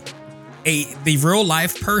the real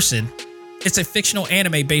life person. It's a fictional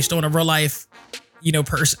anime based on a real life, you know,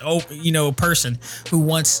 person who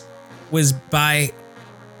once was by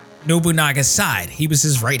Nobunaga's side. He was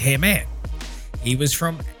his right hand man. He was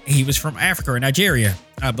from Africa or Nigeria,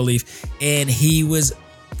 I believe, and he was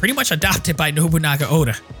pretty much adopted by Nobunaga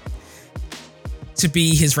Oda to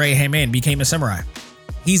be his right hand man. Became a samurai.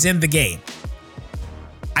 He's in the game.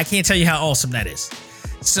 I can't tell you how awesome that is.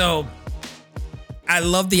 So I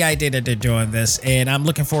love the idea that they're doing this, and I'm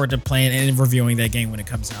looking forward to playing and reviewing that game when it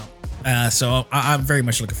comes out. So I'm very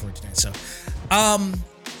much looking forward to that. So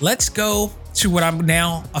let's go to what I'm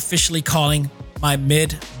now officially calling my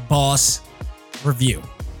mid-boss review.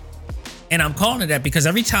 And I'm calling it that because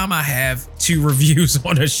every time I have 2 reviews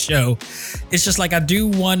on a show, it's just like I do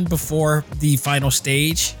one before the final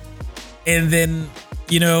stage, and then,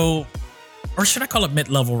 you know, or should I call it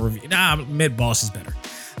mid-level review? Nah, mid-boss is better.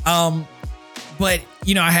 But,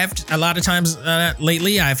 you know, I have a lot of times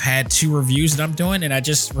lately, I've had 2 reviews that I'm doing, and I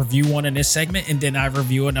just review one in this segment, and then I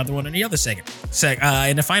review another one in the other segment,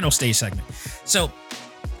 in the final stage segment. So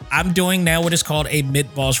I'm doing now what is called a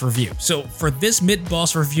mid-boss review. So for this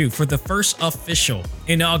mid-boss review, for the first official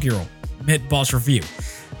inaugural mid-boss review,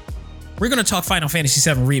 we're going to talk Final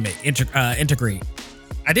Fantasy VII Remake, Integrate.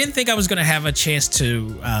 I didn't think I was going to have a chance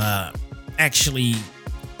to actually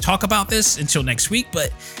talk about this until next week,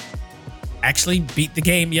 but actually beat the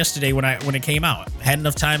game yesterday when it came out. Had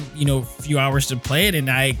enough time, you know, a few hours to play it, and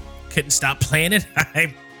I couldn't stop playing it.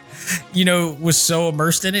 I, you know, was so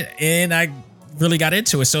immersed in it, and I really got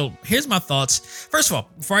into it. So here's my thoughts. First of all,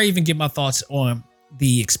 before I even give my thoughts on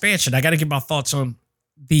the expansion, I got to give my thoughts on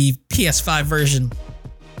the PS5 version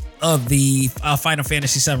of the Final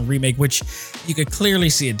Fantasy VII Remake, which you could clearly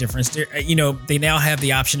see a difference there. You know, they now have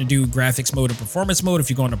the option to do graphics mode and performance mode. If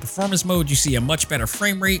you go into performance mode, you see a much better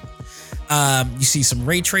frame rate. You see some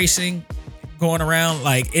ray tracing going around.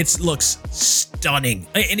 Like, it looks stunning.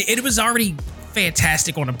 And it was already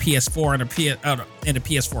fantastic on a PS4 and a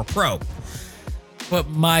PS4 Pro. But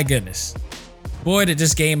my goodness, boy, did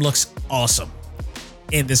this game looks awesome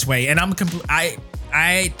in this way. And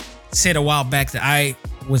I said a while back that I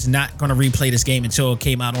was not going to replay this game until it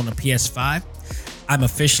came out on the PS5. I'm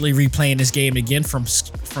officially replaying this game again from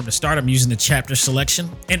the start. I'm using the chapter selection.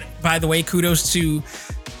 And by the way, kudos to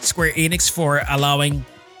Square Enix for allowing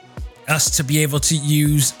us to be able to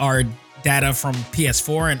use our data from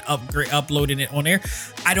PS4 and uploading it on there.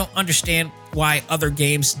 I don't understand why other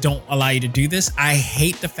games don't allow you to do this. I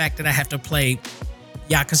hate the fact that I have to play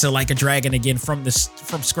Yakuza Like a Dragon again from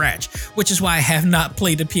scratch, which is why I have not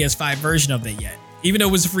played the PS5 version of it yet. Even though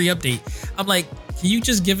it was a free update, I'm like, can you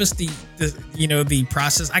just give us the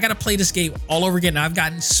process? I gotta play this game all over again. I've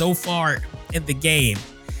gotten so far in the game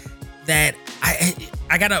that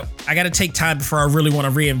I gotta take time before I really want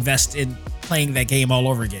to reinvest in playing that game all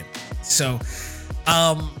over again. So,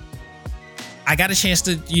 I got a chance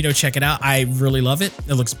to, check it out. I really love it.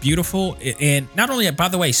 It looks beautiful. And not only, by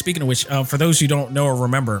the way, speaking of which, for those who don't know or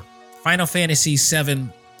remember, Final Fantasy VII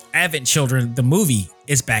Advent Children, the movie,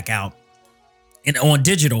 is back out and on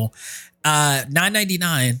digital,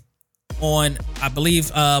 $9.99 on, I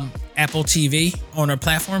believe, Apple TV on our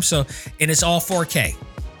platform. So, and it's all 4K.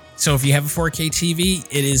 So if you have a 4K TV,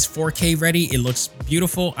 it is 4K ready. It looks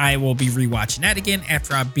beautiful. I will be rewatching that again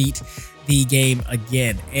after I beat the game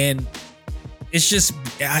again. And it's just,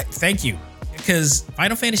 thank you. Because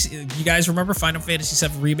Final Fantasy, you guys remember Final Fantasy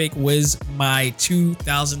VII Remake was my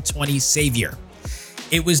 2020 savior.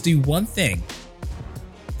 It was the one thing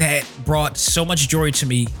that brought so much joy to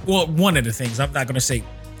me. Well, one of the things, I'm not going to say,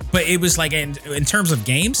 but it was like in terms of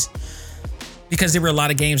games, because there were a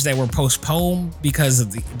lot of games that were postponed because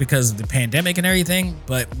of the pandemic and everything,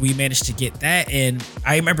 but we managed to get that. And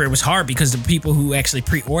I remember it was hard because the people who actually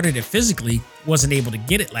pre-ordered it physically wasn't able to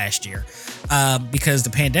get it last year because the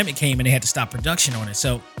pandemic came and they had to stop production on it.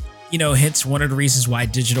 So, hence one of the reasons why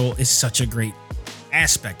digital is such a great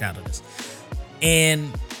aspect out of this.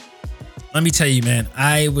 And let me tell you, man,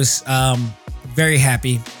 I was very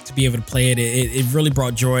happy to be able to play it. It really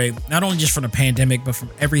brought joy, not only just from the pandemic, but from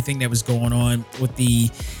everything that was going on with the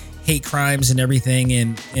hate crimes and everything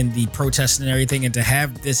and the protests and everything. And to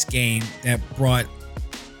have this game that brought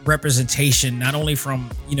representation, not only from,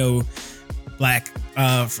 black,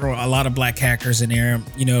 for a lot of black characters in there,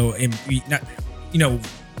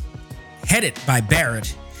 headed by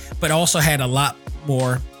Barrett, but also had a lot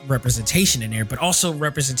more representation in there, but also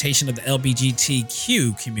representation of the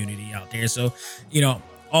LGBTQ community out there. So,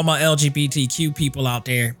 all my LGBTQ people out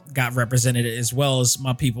there got represented, as well as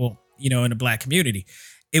my people, in the black community.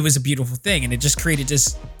 It was a beautiful thing, and it just created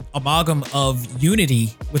this amalgam of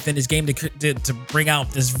unity within this game to bring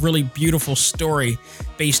out this really beautiful story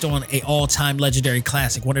based on a all-time legendary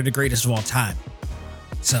classic, one of the greatest of all time.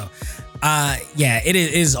 So, it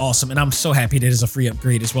is awesome, and I'm so happy that it's a free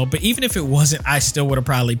upgrade as well. But even if it wasn't, I still would have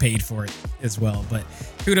probably paid for it as well. But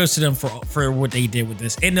kudos to them for what they did with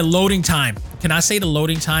this. And the loading time, can I say the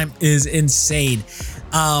loading time is insane?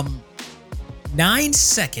 9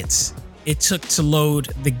 seconds it took to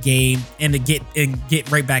load the game and to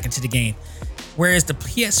get right back into the game, whereas the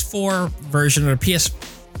PS4 version or the PS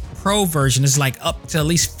Pro version is like up to at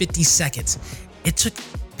least 50 seconds. It took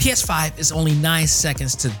PS5 is only 9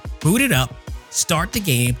 seconds to boot it up, start the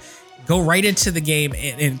game, go right into the game,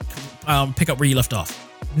 and pick up where you left off.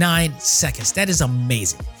 9 seconds. That is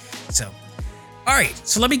amazing. So, all right.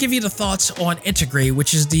 So let me give you the thoughts on Intergrade,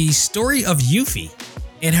 which is the story of Yuffie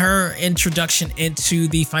and her introduction into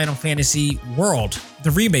the Final Fantasy world,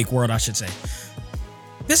 the remake world, I should say.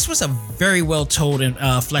 This was a very well told and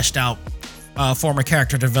fleshed out form of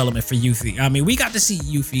character development for Yuffie. I mean, we got to see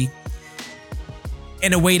Yuffie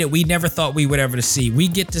in a way that we never thought we would ever to see. We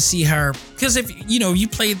get to see her because if you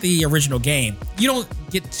played the original game, you don't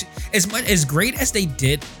get to, as great as they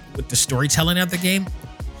did with the storytelling of the game,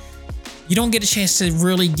 you don't get a chance to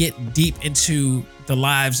really get deep into the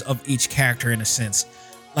lives of each character in a sense,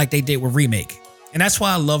 like they did with Remake. And that's what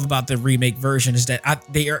I love about the Remake version is that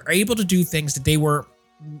they are able to do things that they were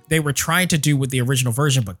trying to do with the original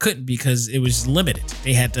version but couldn't because it was limited.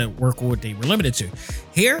 They had to work with what they were limited to.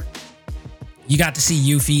 Here, you got to see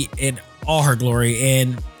Yuffie in all her glory,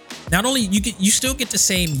 and not only you still get the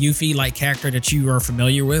same Yuffie-like character that you are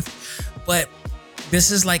familiar with, but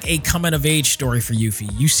this is like a coming of age story for Yuffie.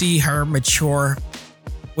 You see her mature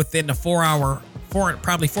within the 4 hour or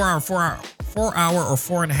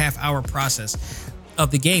 4.5 hour process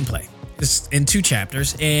of the gameplay. It's in 2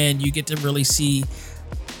 chapters, and you get to really see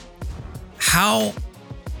how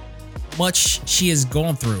much she has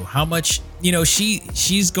gone through, how much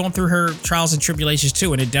she's going through her trials and tribulations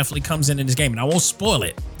too, and it definitely comes in this game. And I won't spoil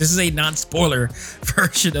it. This is a non-spoiler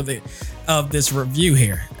version of this review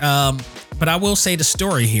here. But I will say the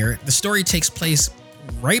story here. The story takes place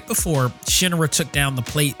right before Shinra took down the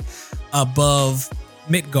plate above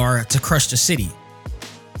Midgar to crush the city.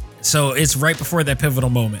 So it's right before that pivotal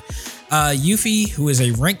moment. Yuffie, who is a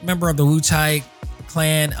ranked member of the Wutai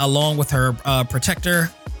clan, along with her protector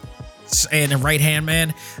and a right-hand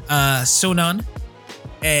man, Sonon,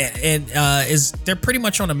 and they're pretty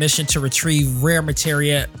much on a mission to retrieve rare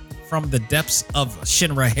materia from the depths of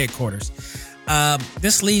Shinra headquarters.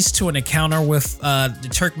 This leads to an encounter with the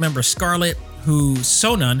Turk member Scarlet, who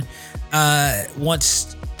Sonon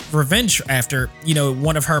wants revenge after,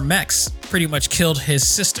 one of her mechs pretty much killed his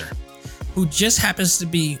sister, who just happens to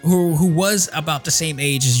be, who was about the same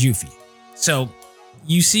age as Yuffie. So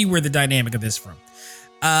you see where the dynamic of this is from.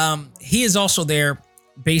 He is also there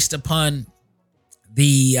based upon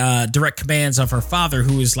the direct commands of her father,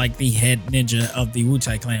 who is like the head ninja of the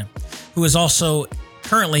Wu-Tai Clan, who is also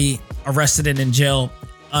currently arrested and in jail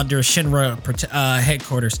under Shinra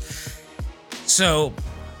headquarters. So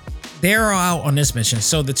they're out on this mission.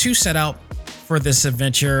 So the two set out for this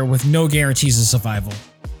adventure with no guarantees of survival.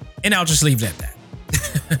 And I'll just leave it at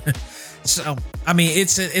that. So, I mean,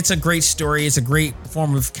 it's a great story. It's a great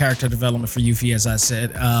form of character development for Yuffie, as I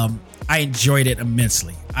said. I enjoyed it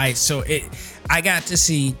immensely. We got to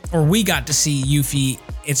see Yuffie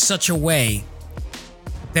in such a way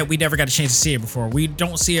that we never got a chance to see her before. We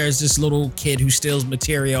don't see her as this little kid who steals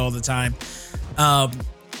materia all the time.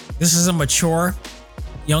 This is a mature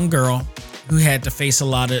young girl who had to face a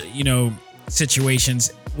lot of,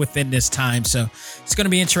 situations within this time. So it's going to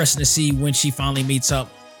be interesting to see when she finally meets up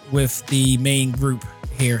with the main group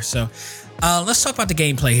here. So let's talk about the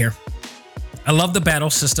gameplay here. I love the battle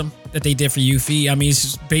system that they did for Yuffie. I mean,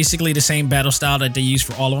 it's basically the same battle style that they use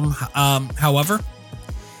for all of them. However,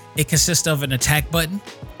 it consists of an attack button,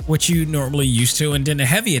 which you normally used to, and then the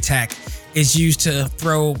heavy attack is used to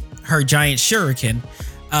throw her giant shuriken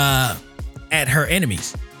at her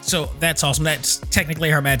enemies. So that's awesome. That's technically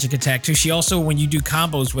her magic attack too. She also, when you do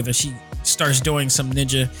combos with her, she starts doing some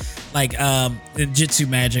ninja, like ninjutsu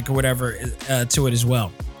magic or whatever to it as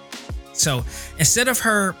well. So instead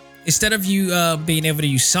of you being able to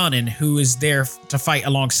use Sonnen, who is there to fight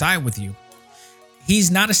alongside with you, he's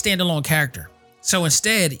not a standalone character. So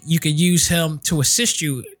instead, you could use him to assist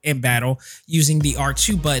you in battle using the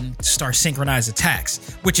R2 button to start synchronized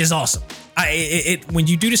attacks, which is awesome. When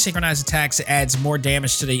you do the synchronized attacks, it adds more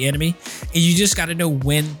damage to the enemy, and you just got to know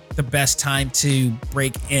when the best time to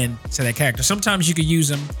break into that character. Sometimes you could use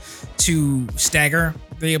them to stagger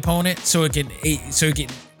the opponent, so it can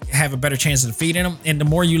have a better chance of defeating them. And the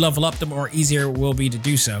more you level up, the more easier it will be to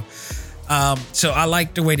do so. So I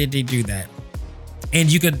like the way that they do that,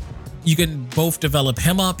 and you can both develop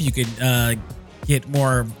him up. You could get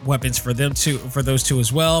more weapons for those two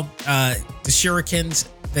as well. The shurikens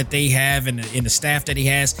that they have and the staff that he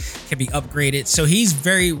has can be upgraded. So he's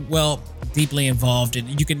very well deeply involved, and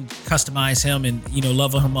you can customize him and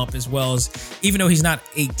level him up, as well as, even though he's not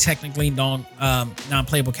a technically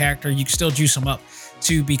non-playable character, you can still juice him up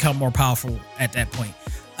to become more powerful at that point.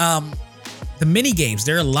 The mini games,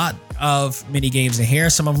 there are a lot of mini games in here,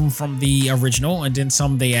 some of them from the original, and then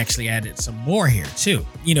some they actually added some more here too.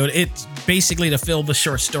 It's basically to fill the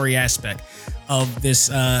short story aspect of this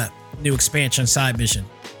new expansion side mission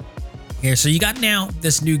here. So you got now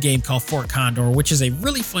this new game called Fort Condor, which is a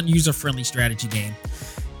really fun user-friendly strategy game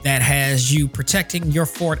that has you protecting your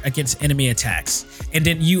fort against enemy attacks, and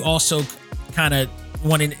then you also kind of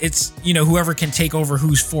whoever can take over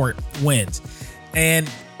whose fort wins. And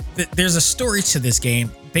there's a story to this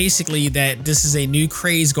game, basically, that this is a new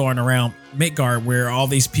craze going around Midgard, where all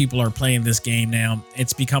these people are playing this game now.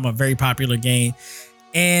 It's become a very popular game,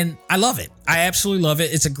 and I love it. I absolutely love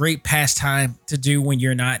it. It's a great pastime to do when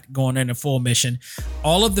you're not going in a full mission.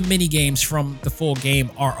 All of the mini games from the full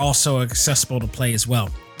game are also accessible to play as well.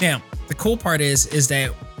 Now, the cool part is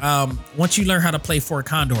that once you learn how to play Fort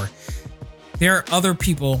Condor, there are other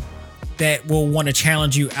people that will want to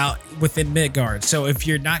challenge you out within Midgard. So if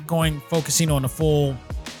you're not focusing on the full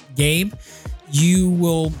game, you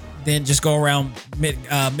will then just go around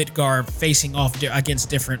Midgard facing off against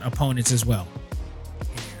different opponents as well.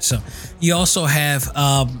 So you also have,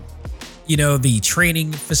 the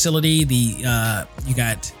training facility. You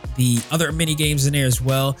got the other mini games in there as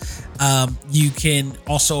well. You can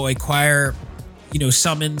also acquire,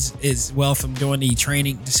 summons as well from doing the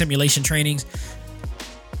simulation trainings.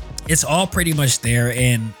 It's all pretty much there,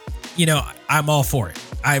 and I'm all for it.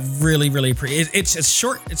 I really appreciate it. It's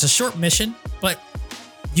a short mission, but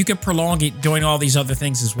you can prolong it doing all these other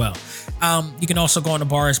things as well. You can also go on the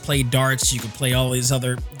bars, play darts. You can play all these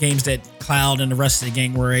other games that Cloud and the rest of the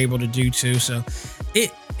gang were able to do too. So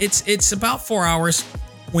it's about 4 hours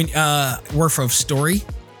worth of story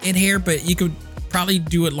in here, but you could probably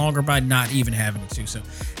do it longer by not even having it to. So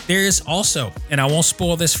there's also, and I won't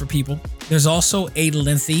spoil this for people, there's also a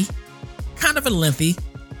lengthy,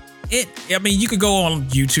 you could go on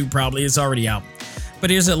YouTube, probably it's already out, but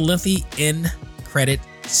there's a lengthy end credit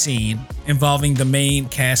scene involving the main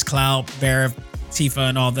cast, Cloud, Barrett, Tifa,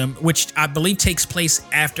 and all of them, which I believe takes place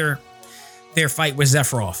after their fight with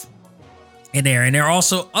Sephiroth in there. And there are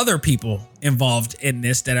also other people involved in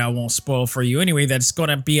this that I won't spoil for you anyway. That's going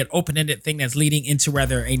to be an open-ended thing that's leading into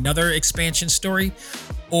rather another expansion story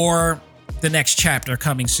or the next chapter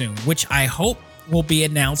coming soon, which I hope will be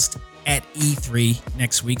announced at E3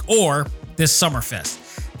 next week or this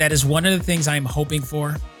Summerfest. That is one of the things I'm hoping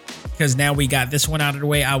for, because now we got this one out of the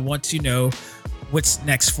way. I want to know what's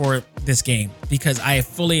next for this game, because I have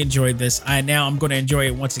fully enjoyed this. I'm going to enjoy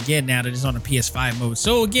it once again now that it's on a PS5 mode.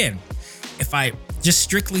 So again, if I just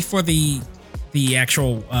strictly for the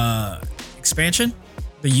actual expansion,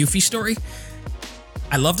 the Yuffie story,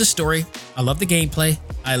 I love the story. I love the gameplay.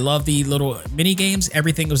 I love the little mini games.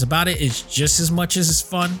 Everything was about it is just as much as it's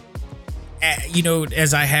fun,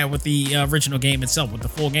 as I had with the original game itself, with the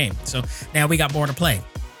full game. So now we got more to play.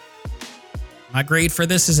 My grade for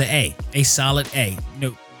this is an A solid A.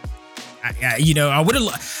 I would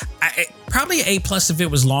have probably A+ if it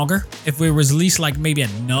was longer, if it was at least like maybe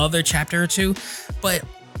another chapter or two, but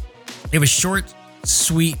it was short,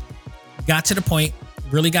 sweet, got to the point,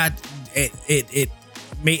 really got it. It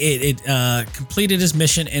completed its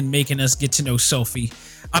mission in making us get to know get to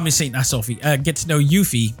know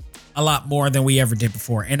Yuffie a lot more than we ever did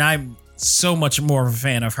before, and I'm so much more of a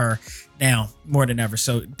fan of her now more than ever.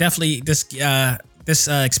 So definitely this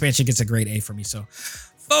expansion gets a grade A for me. So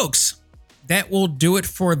folks, that will do it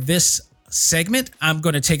for this segment. I'm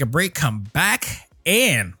going to take a break, come back,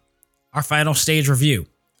 and our final stage review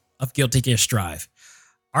of Guilty Gear Strive.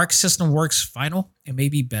 Arc System Works final and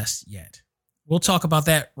maybe best yet. We'll talk about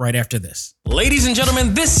that right after this. Ladies and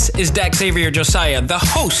gentlemen, this is Dak Xavier Josiah, the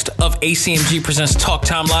host of ACMG Presents Talk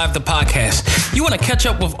Time Live, the podcast. You want to catch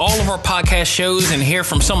up with all of our podcast shows and hear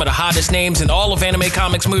from some of the hottest names in all of anime,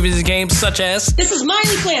 comics, movies, and games, such as... This is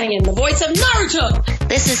Miley Flanagan, the voice of Naruto.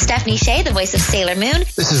 This is Stephanie Shea, the voice of Sailor Moon.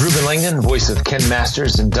 This is Ruben Langdon, voice of Ken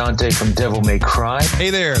Masters and Dante from Devil May Cry. Hey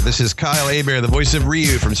there, this is Kyle Hebert, the voice of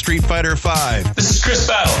Ryu from Street Fighter V. This is Chris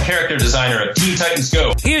Battle, character designer of Teen Titans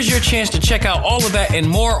Go. Here's your chance to check out all of that and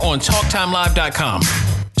more on TalkTimeLive.com.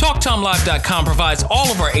 TalkTimeLive.com provides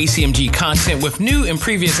all of our ACMG content with new and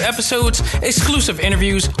previous episodes, exclusive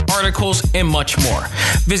interviews, articles, and much more.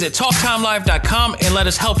 Visit TalkTimeLive.com and let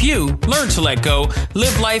us help you learn to let go,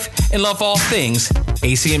 live life, and love all things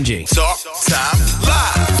ACMG. Talk Time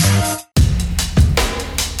Live.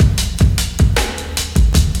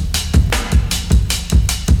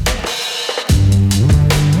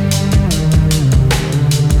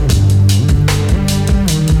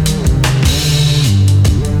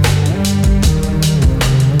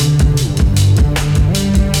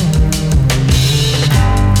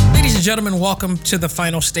 Gentlemen, welcome to the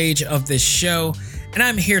final stage of this show, and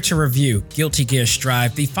I'm here to review Guilty Gear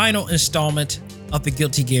Strive, the final installment of the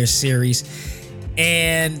Guilty Gear series.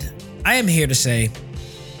 And I am here to say,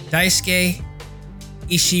 Daisuke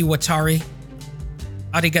Ishiwatari,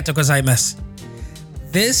 arigatou gozaimasu.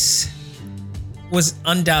 This was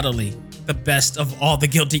undoubtedly the best of all the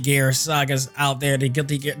Guilty Gear sagas out there,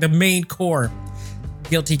 the main core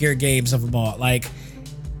Guilty Gear games of them all. Like,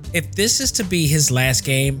 if this is to be his last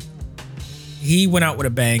game, he went out with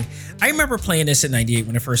a bang. I remember playing this in 98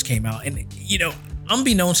 when it first came out. And,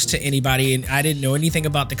 unbeknownst to anybody, and I didn't know anything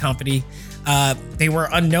about the company, they were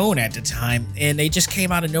unknown at the time. And they just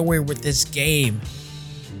came out of nowhere with this game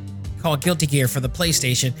called Guilty Gear for the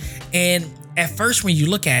PlayStation. And at first, when you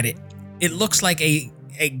look at it, it looks like a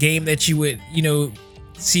game that you would,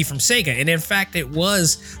 see from Sega. And in fact, it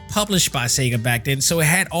was published by Sega back then. So it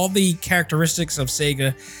had all the characteristics of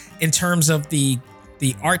Sega in terms of the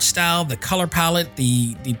art style, the color palette,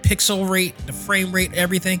 the pixel rate, the frame rate,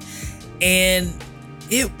 everything. And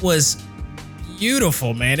it was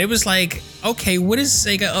beautiful, man. It was like, okay, what is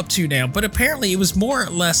Sega up to now? But apparently it was more or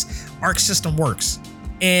less Arc System Works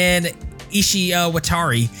and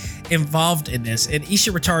Ishiwatari involved in this. And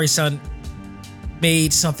Ishiwatari-san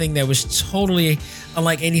made something that was totally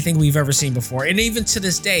unlike anything we've ever seen before. And even to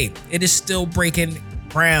this day, it is still breaking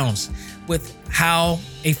grounds with how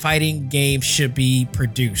a fighting game should be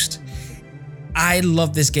produced. I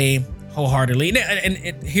love this game wholeheartedly. And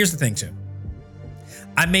here's the thing too.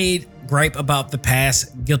 I made gripe about the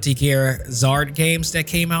past Guilty Gear Zard games that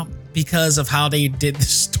came out because of how they did the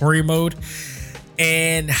story mode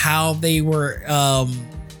and how they were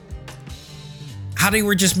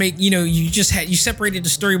just you separated the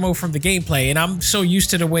story mode from the gameplay. And I'm so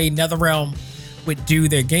used to the way NetherRealm would do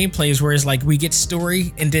their gameplays, whereas like we get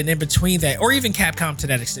story and then in between that, or even Capcom to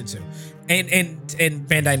that extent too, and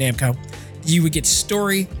Bandai Namco, you would get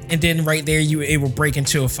story and then right there it will break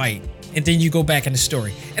into a fight and then you go back in the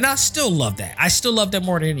story. And I still love that. I still love that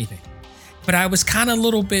more than anything. But I was kind of a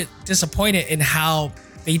little bit disappointed in how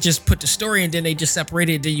they just put the story and then they just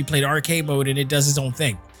separated it. Then you play the arcade mode and it does its own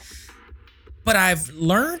thing. But I've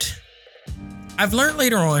learned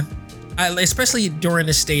later on, especially during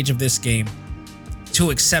this stage of this game, to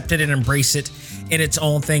accept it and embrace it in its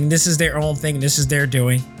own thing. This is their own thing. This is their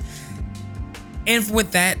doing. And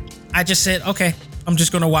with that, I just said, okay, I'm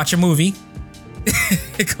just going to watch a movie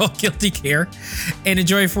called Guilty Gear and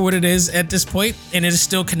enjoy it for what it is at this point. And it is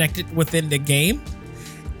still connected within the game.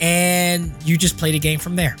 And you just play the game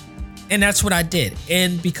from there. And that's what I did.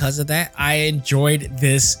 And because of that, I enjoyed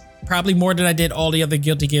this probably more than I did all the other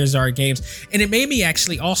Guilty Gear Xrd games. And it made me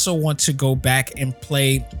actually also want to go back and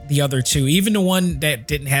play the other two, even the one that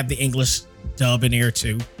didn't have the English dub in there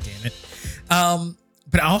too. Damn it.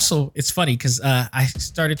 But also, it's funny because I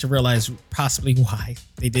started to realize possibly why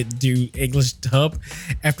they didn't do English dub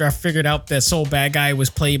after I figured out that Soul Bad Guy was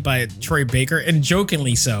played by Troy Baker, and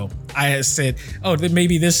jokingly so. I said, oh, then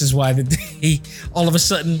maybe this is why he all of a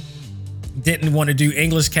sudden didn't want to do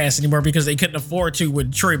English cast anymore, because they couldn't afford to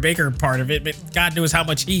with Troy Baker part of it. But God knows how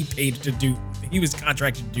much he paid to do. He was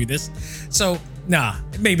contracted to do this. So, nah,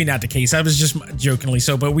 maybe not the case. I was just jokingly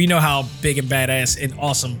so, but we know how big and badass and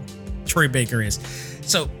awesome Troy Baker is.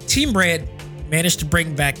 So Team Red managed to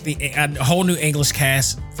bring back a whole new English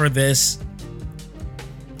cast for this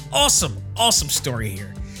awesome story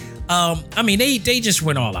here. I mean, they just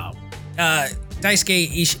went all out. Daisuke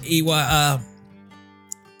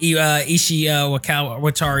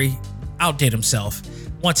Watari outdid himself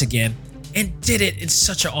once again and did it in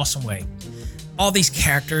such an awesome way. All these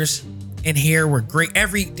characters in here were great.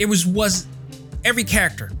 Every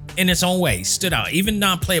character in its own way stood out, even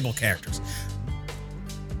non-playable characters,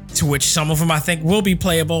 to which some of them I think will be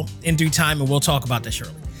playable in due time, and we'll talk about that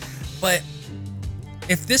shortly. But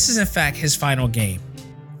if this is in fact his final game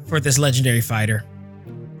for this legendary fighter,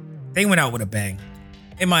 they went out with a bang.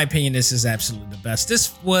 In my opinion, this is absolutely the best.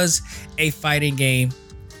 This was a fighting game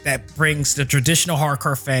that brings the traditional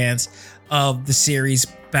hardcore fans of the series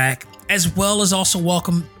back, as well as also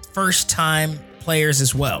welcome first-time players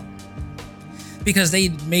as well, because they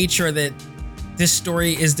made sure that this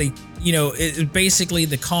story is basically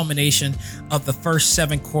the culmination of the first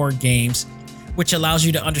 7 core games, which allows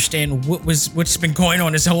you to understand what's been going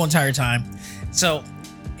on this whole entire time. So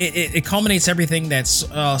it culminates everything that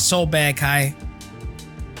Soul Bad Guy,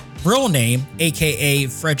 real name, aka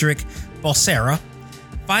Frederick Balsera,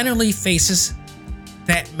 finally faces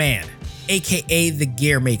that man, aka the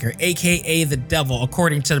Gear Maker, aka the Devil,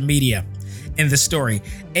 according to the media in the story,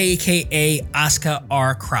 aka Oscar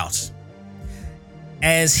R. Krauss,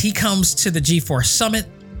 as he comes to the G4 Summit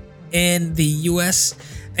in the US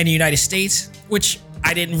and the United States, which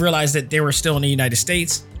I didn't realize that they were still in the United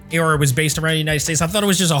States, or it was based around the United States. I thought it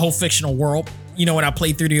was just a whole fictional world, when I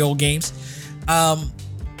played through the old games.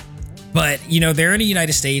 But they're in the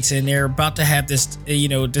United States and they're about to have this,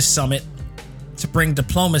 this summit to bring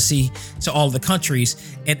diplomacy to all the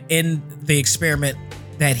countries and end the experiment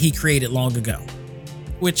that he created long ago,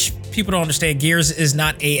 which people don't understand. Gears is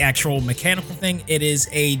not a actual mechanical thing. It is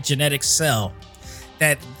a genetic cell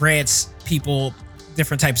that grants people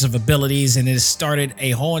different types of abilities, and it has started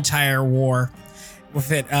a whole entire war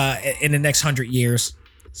with it in the next 100 years.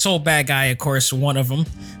 Soul Bad Guy, of course, one of them,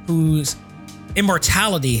 whose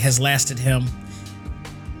immortality has lasted him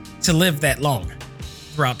to live that long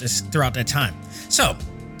throughout that time. So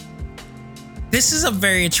this is a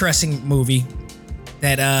very interesting movie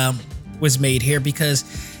that was made here, because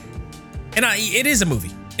it is a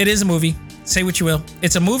movie. It is a movie. Say what you will.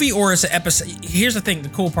 It's a movie or it's an episode. Here's the thing, the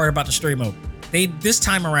cool part about the story mode. This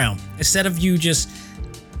time around, instead of you just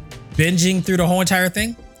binging through the whole entire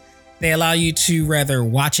thing, they allow you to rather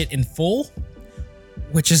watch it in full,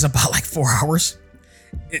 which is about like 4 hours.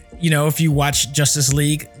 If you watch Justice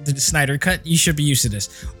League, the Snyder Cut, you should be used to this.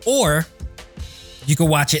 Or you can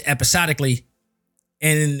watch it episodically,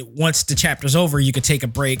 and once the chapter's over, you could take a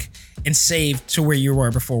break and save to where you were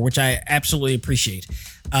before, which I absolutely appreciate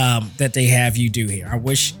that they have you do here. I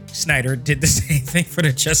wish Snyder did the same thing for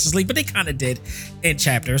the Justice League, but they kind of did in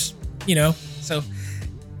chapters, so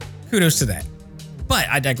kudos to that. But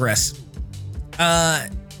I digress.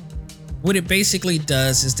 What it basically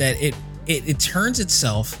does is that it turns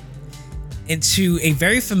itself into a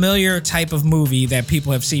very familiar type of movie that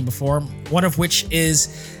people have seen before, one of which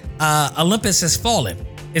is Olympus Has Fallen.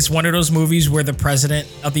 It's one of those movies where the president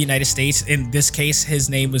of the United States, in this case, his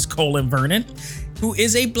name was Colin Vernon, who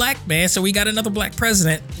is a black man. So we got another black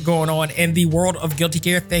president going on in the world of Guilty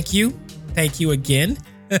Gear. Thank you. Thank you again.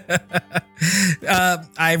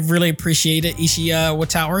 I really appreciate it, Ishii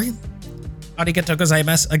Watari. Arigatou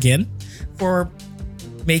gozaimasu again for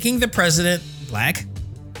making the president black,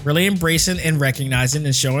 really embracing and recognizing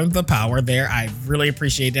and showing the power there. I really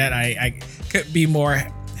appreciate that. I could be more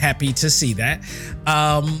happy to see that.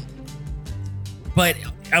 But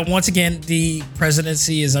once again, the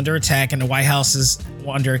presidency is under attack and the White House is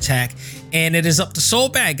under attack, and it is up to Soul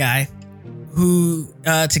Bad Guy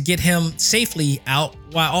to get him safely out,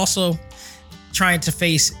 while also trying to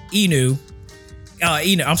face Inu,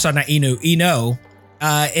 Ino,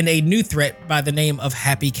 and a new threat by the name of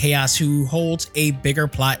Happy Chaos, who holds a bigger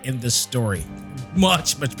plot in the story.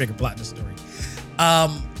 Much bigger plot in the story.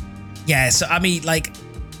 Yeah, so I mean, like,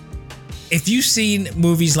 if you've seen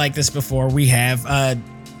movies like this before, we have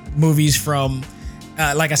movies from,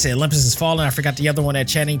 like I said, Olympus Has Fallen. I forgot the other one that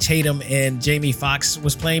Channing Tatum and Jamie Foxx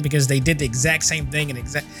was playing, because they did the exact same thing.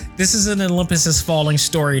 This is an Olympus Has Fallen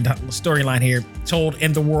storyline here, told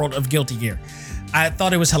in the world of Guilty Gear. I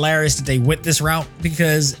thought it was hilarious that they went this route,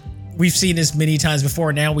 because we've seen this many times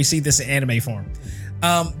before. Now we see this in anime form.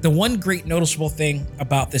 The one great noticeable thing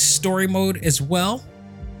about this story mode as well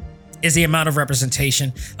is the amount of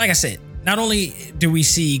representation. Like I said, not only do we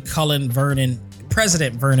see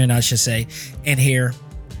President Vernon, I should say, in here,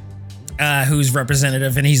 who's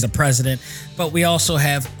representative, and he's the president, but we also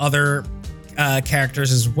have other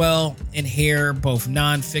characters as well in here, both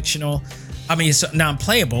non-playable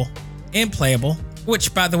and playable,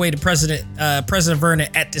 which, by the way, the President Vernon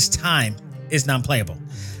at this time is non-playable.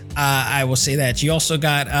 I will say that. You also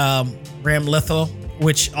got Ram Lethal,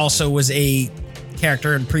 which also was a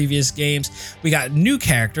character in previous games. We got new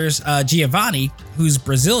characters, Giovanni, who's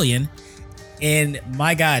Brazilian, and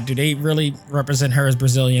my God, do they really represent her as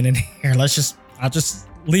Brazilian in here? I'll just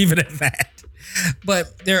leave it at that.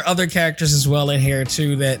 But there are other characters as well in here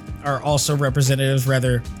too that are also representatives.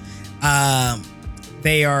 Rather,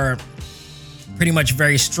 they are pretty much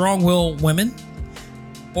very strong-willed women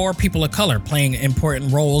or people of color playing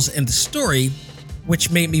important roles in the story,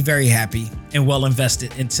 which made me very happy and well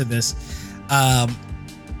invested into this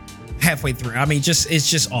halfway through. I mean, it's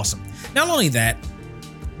just awesome. Not only that,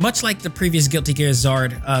 much like the previous Guilty Gear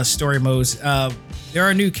Zard story modes, there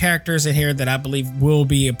are new characters in here that I believe will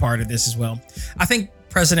be a part of this as well. I think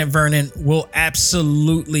President Vernon will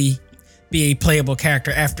absolutely be a playable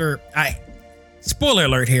character spoiler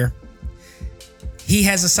alert here, he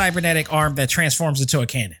has a cybernetic arm that transforms into a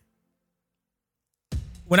cannon.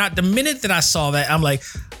 The minute that I saw that, I'm like,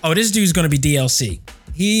 oh, this dude's going to be DLC.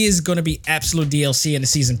 He is going to be absolute DLC in the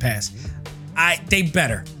season pass.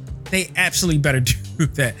 They absolutely better do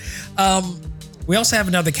that. We also have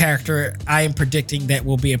another character I am predicting that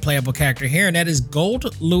will be a playable character here, and that is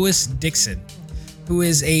Gold Lewis Dixon, who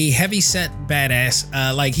is a heavy-set badass.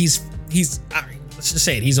 Let's just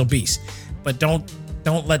say it, he's obese, but don't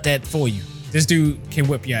let that fool you. This dude can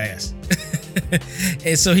whip your ass.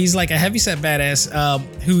 And so he's like a heavy-set badass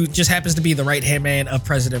who just happens to be the right-hand man of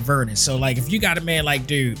President Vernon. So, like, if you got a man like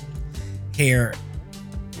dude here,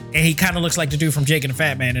 and he kind of looks like the dude from Jake and the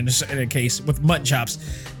Fat Man in a case with mutton chops,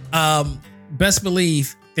 best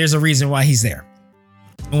believe there's a reason why he's there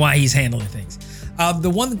and why he's handling things. The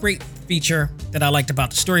one great feature that I liked about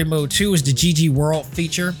the story mode too is the GG World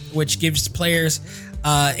feature, which gives players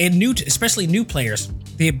especially new players,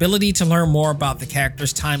 the ability to learn more about the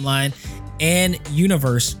character's timeline and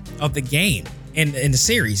universe of the game in the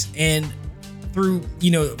series, and through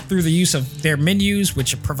the use of their menus,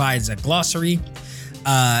 which provides a glossary,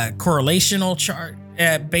 correlational chart,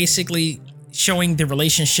 basically showing the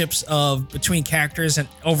relationships between characters and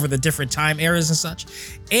over the different time eras and such,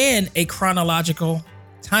 and a chronology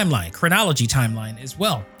timeline as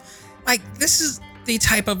well. Like, this is the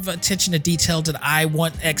type of attention to detail that I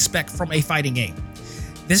expect from a fighting game.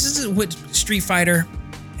 This is what Street Fighter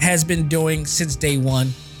has been doing since day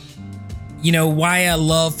one. You know, why I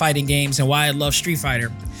love fighting games and why I love Street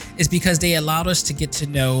Fighter is because they allowed us to get to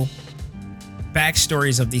know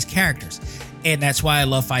backstories of these characters. And that's why I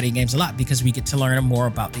love fighting games a lot, because we get to learn more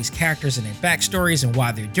about these characters and their backstories and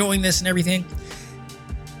why they're doing this and everything.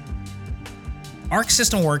 Arc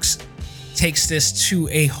System Works takes this to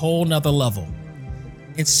a whole nother level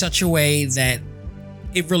in such a way that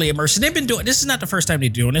it really immerses. This is not the first time they're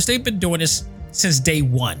doing this. They've been doing this since day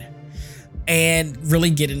one and really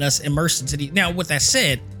getting us immersed into now, with that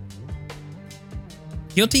said,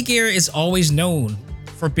 Guilty Gear is always known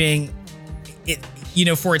for being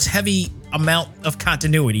for its heavy amount of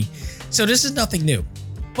continuity. So this is nothing new,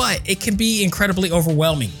 but it can be incredibly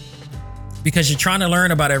overwhelming because you're trying to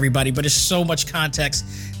learn about everybody, but there's so much context.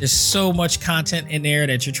 There's so much content in there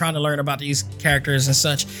that you're trying to learn about these characters and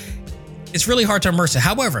such. It's really hard to immerse it.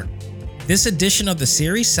 However, this edition of the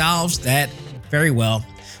series solves that very well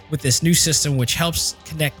with this new system, which helps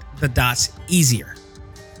connect the dots easier.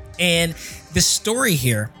 And the story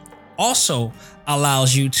here also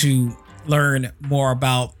allows you to learn more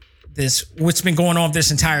about what's been going on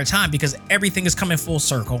this entire time, because everything is coming full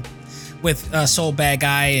circle with Soul Bad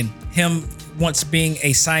Guy and him once being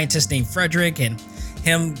a scientist named Frederick, and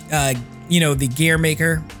him, the gear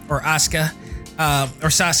maker, or Asuka, or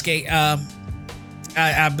Sasuke,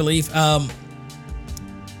 I believe.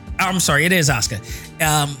 I'm sorry, it is Asuka,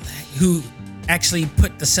 who actually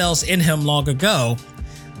put the cells in him long ago,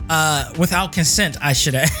 without consent, I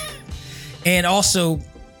should add. And also,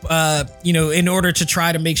 in order to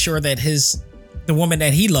try to make sure that the woman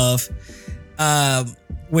that he loved,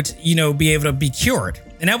 would, be able to be cured.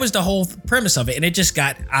 And that was the whole premise of it. And it just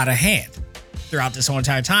got out of hand throughout this whole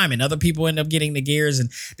entire time. And other people end up getting the gears, and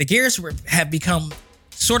the gears have become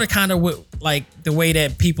sort of kind of like the way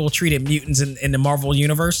that people treated mutants in the Marvel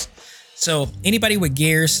universe. So anybody with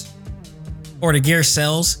gears or the gear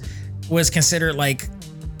cells was considered like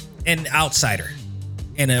an outsider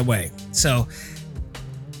in a way. So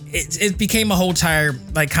it became a whole entire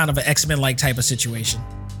like kind of an X-Men like type of situation.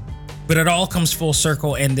 But it all comes full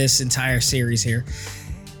circle in this entire series here.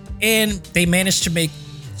 And they managed to make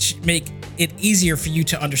it easier for you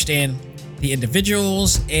to understand the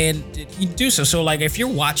individuals, and you do so. So like if you're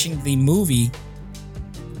watching the movie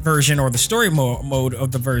version or the story mode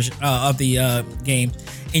of the version of the game,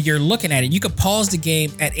 and you're looking at it, you could pause the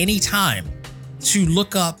game at any time to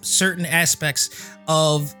look up certain aspects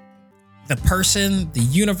of the person, the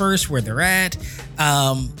universe, where they're at,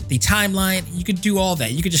 the timeline. You could do all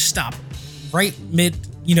that. You could just stop right mid,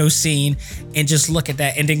 scene and just look at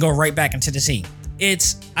that and then go right back into the scene.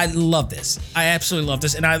 I love this. I absolutely love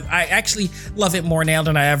this. And I actually love it more now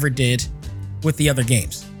than I ever did with the other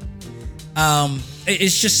games.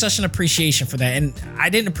 It's just such an appreciation for that. And I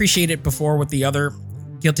didn't appreciate it before with the other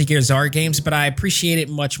Guilty Gear Xrd games, but I appreciate it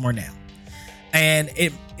much more now. And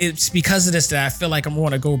it's because of this that I feel like I'm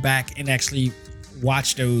going to go back and actually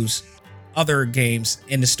watch those other games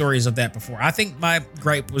and the stories of that before. I think my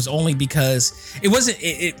gripe was only because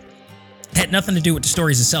it had nothing to do with the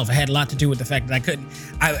stories itself. It had a lot to do with the fact that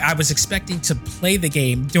I was expecting to play the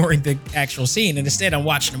game during the actual scene, and instead I'm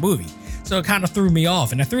watching a movie. So it kind of threw me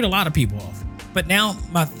off, and it threw a lot of people off. But now,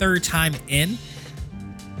 my third time in,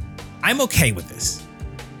 I'm okay with this.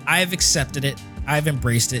 I've accepted it. I've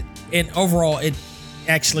embraced it. And overall, it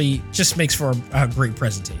actually just makes for a great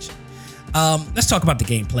presentation. Let's talk about the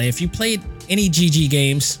gameplay. If you played any GG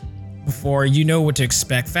games before, you know what to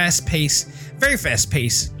expect. Fast-paced, very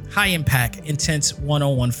fast-paced, high-impact, intense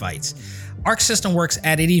one-on-one fights. Arc System Works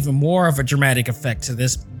added even more of a dramatic effect to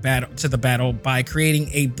the battle by creating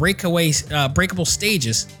a breakable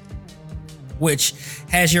stages, which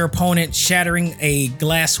has your opponent shattering an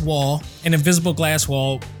invisible glass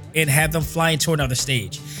wall, and have them fly into another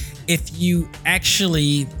stage. If you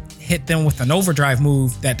actually hit them with an overdrive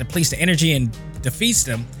move that depletes the energy and defeats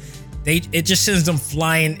them, it just sends them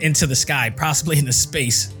flying into the sky, possibly into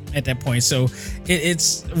space at that point. So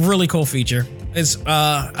it's a really cool feature. It's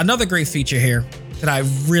another great feature here that I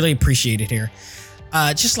really appreciated here.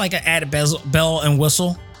 Just like an added bell and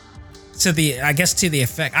whistle to the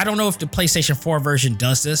effect. I don't know if the PlayStation 4 version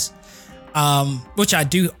does this, which I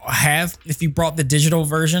do have. If you brought the digital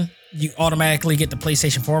version, you automatically get the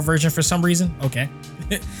PlayStation 4 version for some reason. Okay.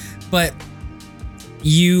 But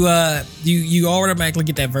you automatically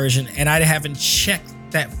get that version, and I haven't checked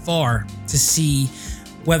that far to see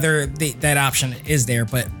whether that option is there.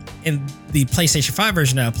 But in the PlayStation 5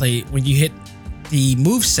 version that I played, when you hit the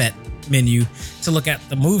moveset menu to look at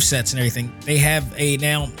the movesets and everything, they have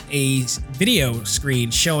now a video screen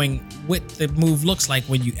showing what the move looks like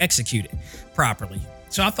when you execute it properly.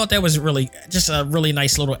 So I thought that was really just a really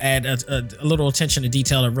nice little add, a little attention to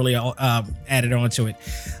detail that really added on to it.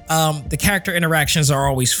 The character interactions are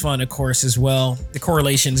always fun, of course, as well. The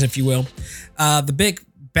correlations, if you will. The big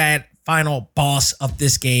bad final boss of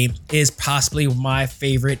this game is possibly my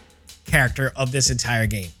favorite character of this entire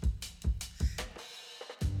game.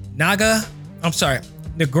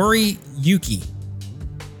 Nagori Yuki,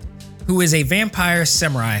 who is a vampire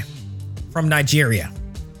samurai from Nigeria,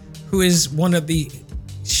 who is one of the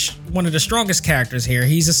strongest characters here.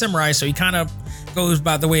 He's a samurai, so he kind of goes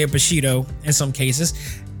by the way of Bushido in some cases,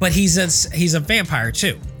 but he's a vampire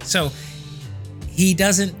too. So he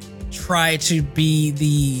doesn't try to be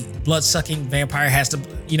the blood-sucking vampire.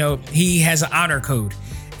 He has an honor code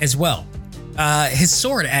as well. His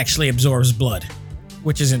sword actually absorbs blood,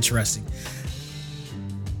 which is interesting.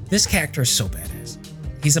 This character is so badass.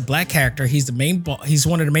 He's a black character. He's he's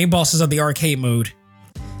one of the main bosses of the arcade mode,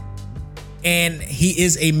 and he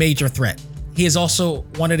is a major threat. He is also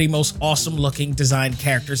one of the most awesome looking designed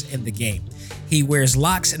characters in the game. He wears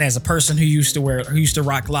locks, and as a person who used to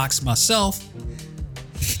rock locks myself,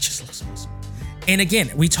 he just looks awesome. And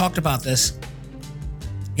again, we talked about this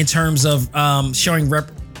in terms of showing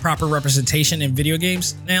proper representation in video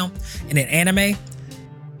games now and in anime.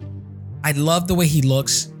 I love the way he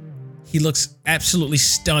looks. He looks absolutely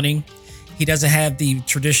stunning. He doesn't have the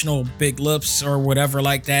traditional big lips or whatever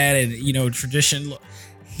like that, and tradition.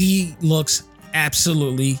 he looks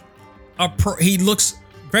absolutely he looks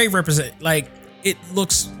very like it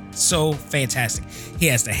looks so fantastic. He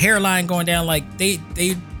has the hairline going down, like they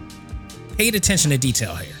paid attention to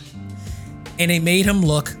detail here, and they made him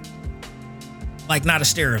look like not a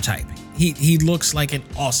stereotype. He looks like an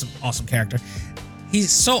awesome character.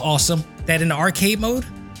 He's so awesome that in the arcade mode,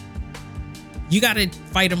 you got to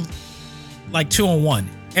fight him like 2-on-1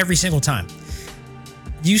 every single time.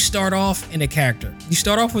 You start off in a character. You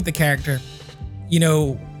start off with the character, you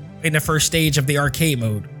know, in the first stage of the arcade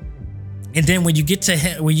mode, and then when you get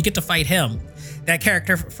to fight him, that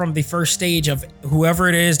character from the first stage of whoever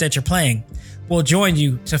it is that you're playing will join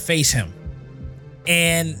you to face him.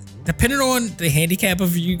 And depending on the handicap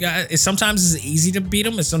of you guys, sometimes it's easy to beat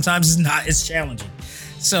him, and sometimes it's not as challenging.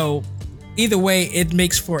 So either way, it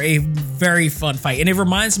makes for a very fun fight, and it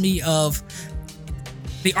reminds me of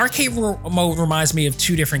the arcade mode. Reminds me of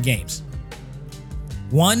two different games.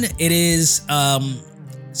 One, it is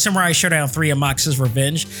Samurai Showdown 3: Amakusa's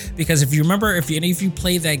Revenge, because if you remember, if any of you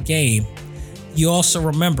played that game, you also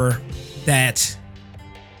remember that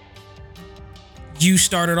you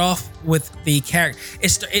started off with the character.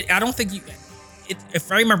 I don't think you.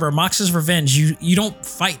 If I remember, Amakusa's Revenge, you don't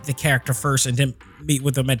fight the character first and then meet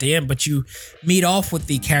with them at the end, but you meet off with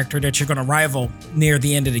the character that you're going to rival near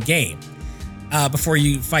the end of the game before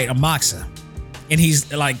you fight Amakusa. And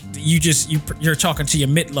he's like, you're talking to your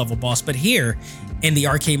mid-level boss. But here, in the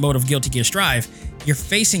arcade mode of Guilty Gear Strive, you're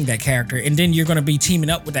facing that character, and then you're going to be teaming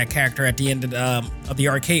up with that character at the end of the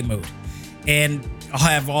arcade mode. And I'll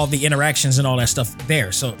have all the interactions and all that stuff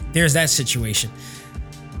there. So there's that situation.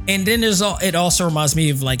 And then it also reminds me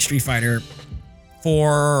of like Street Fighter 4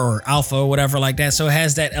 or Alpha or whatever like that. So it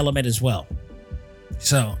has that element as well.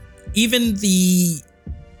 So even the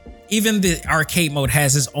arcade mode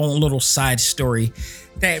has its own little side story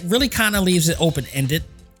that really kind of leaves it open-ended.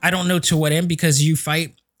 I don't know to what end, because you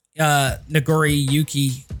fight Nagori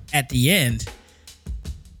Yuki at the end,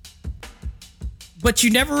 but you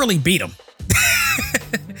never really beat him.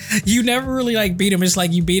 You never really like beat him. It's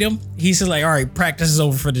like you beat him, he's just like, all right, practice is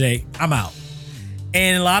over for the day, I'm out.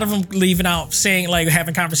 And a lot of them leaving out saying, like,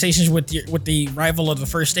 having conversations with the rival of the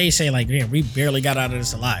first stage, saying like, man, we barely got out of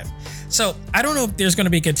this alive. So I don't know if there's going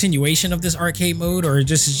to be a continuation of this arcade mode, or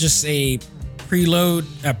this is just a prelude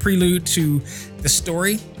to the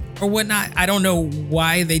story or whatnot. I don't know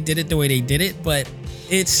why they did it the way they did it, but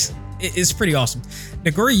it's pretty awesome.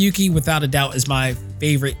 Nagori Yuki, without a doubt, is my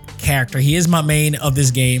favorite character. He is my main of this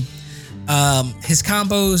game. His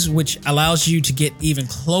combos, which allows you to get even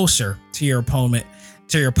closer to your opponent,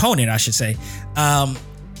 I should say,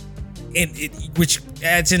 which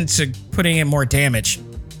adds into putting in more damage.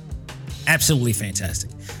 Absolutely fantastic.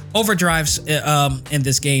 Overdrives in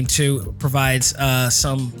this game too provides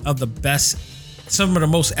some of the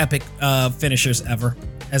most epic finishers ever.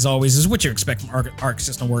 As always, is what you expect from Arc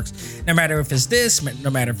System Works. No matter if it's this, no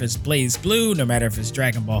matter if it's Blaze Blue, no matter if it's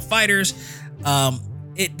Dragon Ball FighterZ,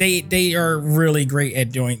 they are really great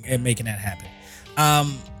at making that happen.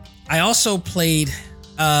 I also played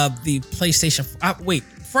the PlayStation. Wait,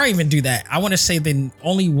 before I even do that, I want to say the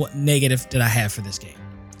only negative that I have for this game.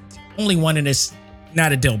 Only one, and it's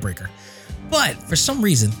not a deal breaker. But for some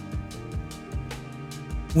reason,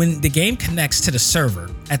 when the game connects to the server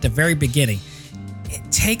at the very beginning, it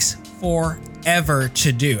takes forever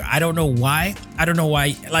to do. I don't know why.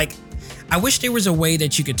 Like, I wish there was a way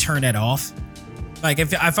that you could turn that off. Like,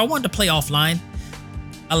 if I wanted to play offline,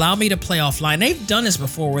 allow me to play offline. They've done this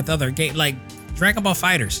before with other games, like Dragon Ball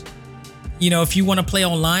FighterZ. You know, if you want to play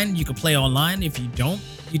online, you can play online. If you don't,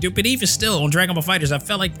 you do. But even still, on Dragon Ball FighterZ, I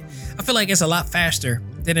feel like it's a lot faster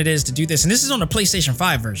than it is to do this. And this is on the PlayStation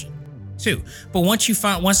 5 version too. But once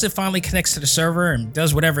it finally connects to the server and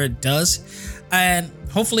does whatever it does, and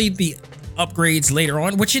hopefully the upgrades later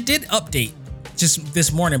on, which it did update just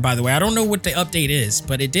this morning, by the way. I don't know what the update is,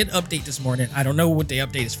 but it did update this morning. I don't know what the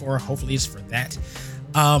update is for. Hopefully it's for that.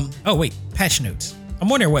 Oh wait, patch notes.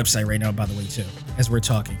 I'm on their website right now, by the way, too, as we're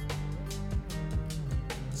talking.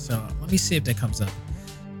 So let me see if that comes up.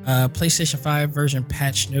 PlayStation 5 version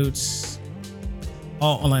patch notes.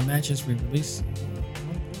 All online matches re-release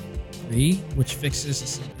 3, which fixes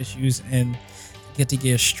some issues in Guilty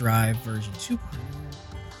Gear Strive version 2.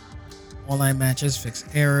 Online matches fix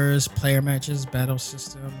errors, player matches, battle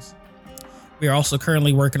systems. We are also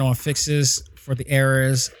currently working on fixes for the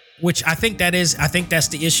errors, which I think that's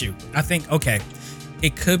the issue. I think, okay,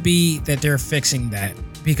 it could be that they're fixing that,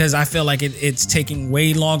 because I feel like it's taking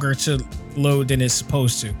way longer to load than it's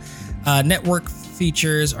supposed to. Network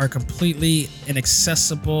features are completely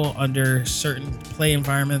inaccessible under certain play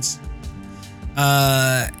environments.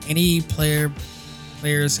 Any player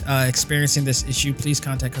Players experiencing this issue, please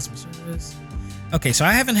contact customer service. Okay, so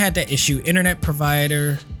I haven't had that issue. Internet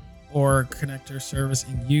provider or connector service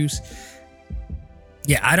in use.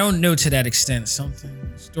 Yeah, I don't know to that extent. Something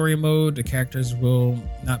story mode, the characters will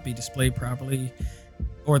not be displayed properly,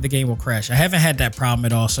 or the game will crash. I haven't had that problem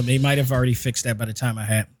at all, so they might have already fixed that by the time I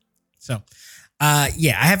had. So,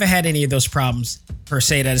 yeah, I haven't had any of those problems per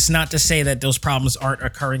se. That is not to say that those problems aren't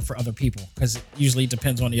occurring for other people, because it usually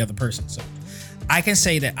depends on the other person. So, I can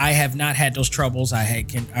say that I have not had those troubles. I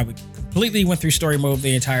completely went through story mode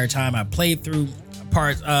the entire time. I played through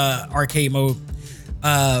arcade mode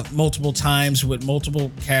multiple times with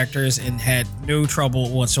multiple characters and had no trouble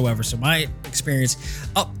whatsoever. So my experience,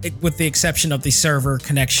 with the exception of the server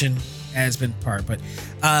connection, has been part. But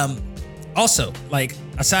also, like,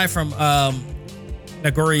 aside from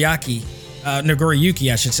Nagoriyuki,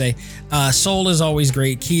 I should say, Soul is always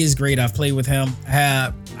great. Key is great. I've played with him.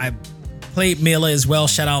 I played Mila as well.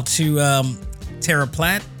 Shout out to Tara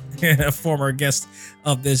Platt, a former guest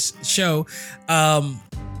of this show.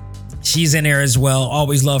 She's in there as well.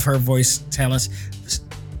 Always love her voice talents.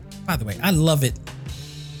 By the way, I love it.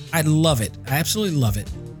 I absolutely love it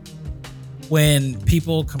when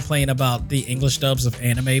people complain about the English dubs of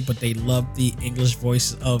anime, but they love the English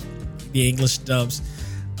voice of the English dubs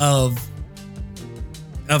of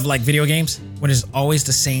like video games, when it's always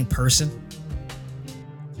the same person.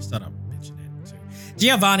 Just thought I'd mention that too.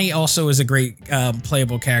 Giovanni also is a great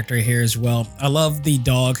playable character here as well. I love the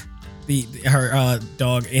dog. Her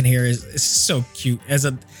dog in here is so cute. As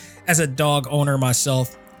a dog owner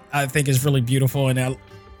myself, I think it's really beautiful, and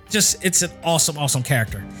it's an awesome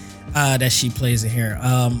character that she plays in here.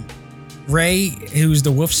 Ray, who's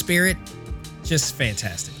the wolf spirit, just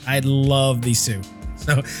fantastic. I love these two.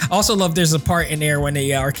 So I also love there's a part in there when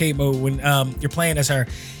the arcade mode when you're playing as her,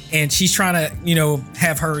 and she's trying to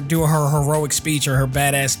have her do her heroic speech or her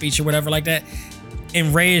badass speech or whatever like that,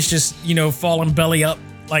 and Ray is just falling belly up.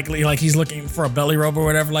 Like he's looking for a belly rub or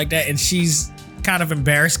whatever like that, and she's kind of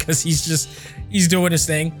embarrassed because he's doing his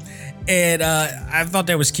thing, and I thought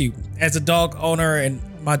that was cute. As a dog owner, and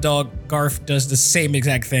my dog Garth does the same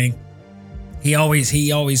exact thing. He always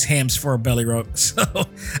hams for a belly rub, so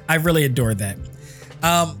I really adored that.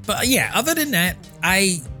 But yeah, other than that,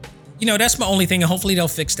 that's my only thing, and hopefully they'll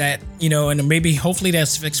fix that, and hopefully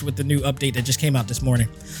that's fixed with the new update that just came out this morning.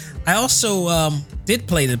 I also did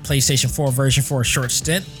play the PlayStation 4 version for a short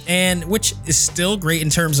stint, and which is still great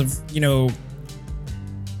in terms of the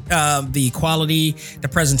quality, the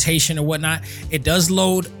presentation, and whatnot. It does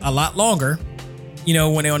load a lot longer,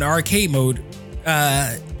 when on arcade mode,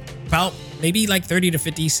 about maybe like 30 to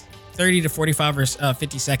 45 or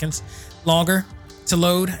 50 seconds longer to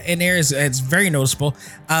load in there. It's very noticeable.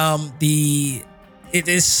 It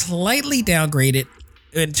is slightly downgraded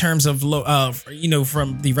in terms of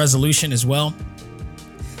from the resolution as well.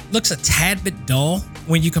 Looks a tad bit dull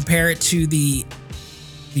when you compare it to the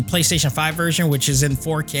PlayStation 5 version, which is in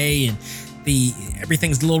 4K, and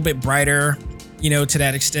everything's a little bit brighter, to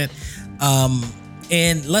that extent,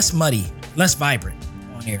 and less muddy, less vibrant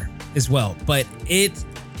on here as well. But it,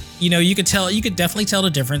 you could definitely tell the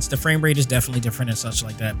difference. The frame rate is definitely different and such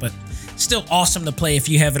like that, but still awesome to play if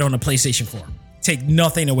you have it on the PlayStation 4. Take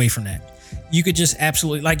nothing away from that. You could just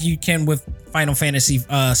absolutely, like you can with Final Fantasy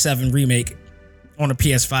VII Remake on a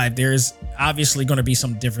PS5, there's obviously going to be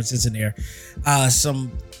some differences in there.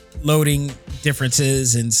 Some loading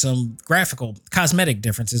differences and some graphical, cosmetic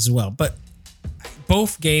differences as well. But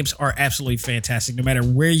both games are absolutely fantastic. No matter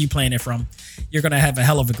where you're playing it from, you're going to have a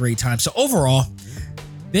hell of a great time. So overall,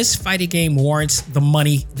 this fighting game warrants the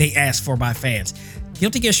money they asked for by fans.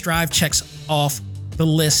 Guilty Gear Strive checks off the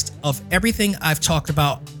list of everything I've talked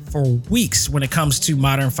about for weeks when it comes to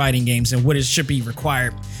modern fighting games and what it should be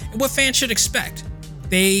required and what fans should expect.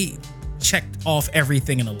 They checked off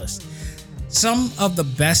everything in the list. Some of the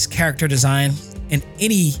best character design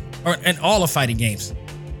in all of fighting games,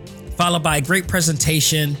 followed by a great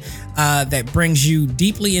presentation that brings you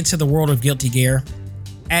deeply into the world of Guilty Gear.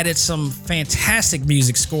 Added some fantastic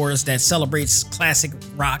music scores that celebrates classic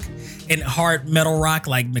rock and hard metal rock,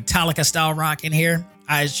 like Metallica style rock in here.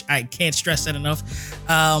 I can't stress that enough.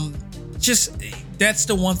 That's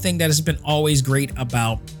the one thing that has been always great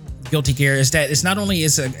about Guilty Gear, is that it's not only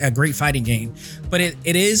is a great fighting game, but it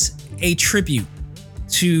is a tribute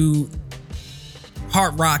to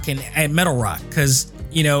hard rock and metal rock, because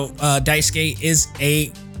Daisuke is a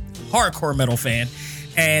hardcore metal fan,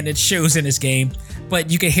 and it shows in this game. But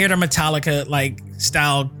you can hear the Metallica like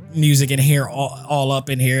style music in here, all up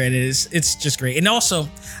in here, and it's just great. And also,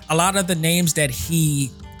 a lot of the names that he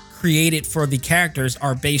created for the characters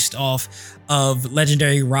are based off of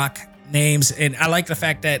legendary rock names. And I like the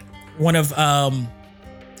fact that one of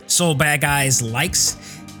Soul Bad Guy's likes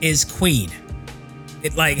is Queen.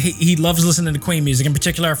 It like he loves listening to Queen music. In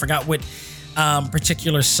particular, I forgot what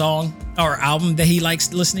particular song or album that he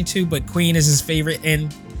likes listening to, but Queen is his favorite.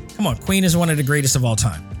 And come on, Queen is one of the greatest of all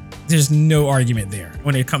time. There's no argument there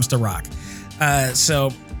when it comes to rock.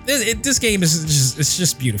 So this game is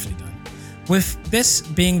just beautifully done. With this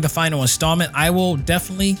being the final installment, I will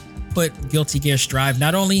definitely put Guilty Gear Strive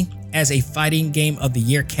not only as a fighting game of the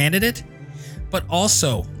year candidate, but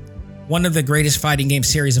also one of the greatest fighting game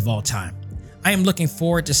series of all time. I am looking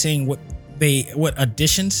forward to seeing what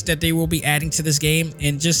additions that they will be adding to this game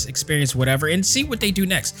and just experience whatever and see what they do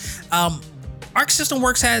next. Arc System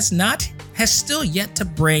Works has still yet to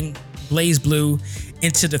bring BlazBlue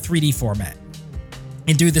into the 3D format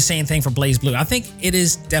and do the same thing for BlazBlue. I think it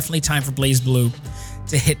is definitely time for BlazBlue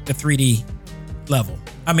to hit the 3D level.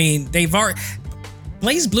 I mean,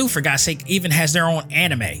 BlazBlue, for God's sake, even has their own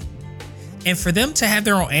anime. And for them to have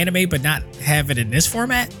their own anime but not have it in this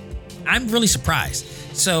format, I'm really surprised.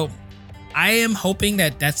 So I am hoping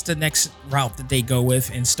that that's the next route that they go with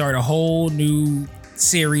and start a whole new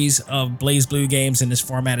series of BlazBlue games in this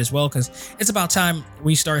format as well, because it's about time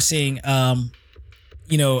we start seeing I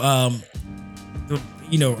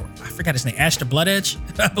forgot his name, Ash the Blood Edge,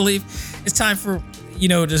 I believe. It's time for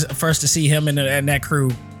for us to see him and that crew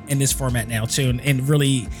in this format now too, and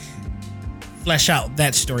really flesh out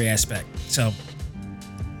that story aspect. So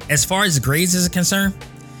as far as grades is concerned,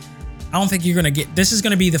 I don't think you're gonna get, this is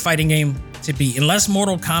gonna be the fighting game to beat, unless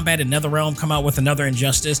Mortal Kombat and NetherRealm come out with another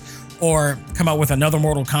Injustice, or come out with another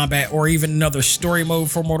Mortal Kombat, or even another story mode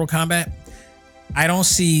for Mortal Kombat. I don't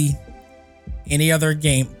see any other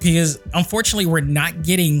game, because unfortunately we're not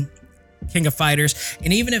getting King of Fighters.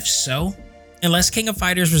 And even if so, unless King of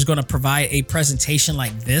Fighters was going to provide a presentation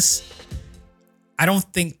like this, I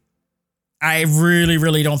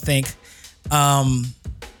really don't think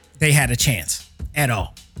they had a chance at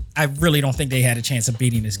all. I really don't think they had a chance of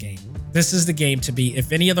beating this game. This is the game to beat.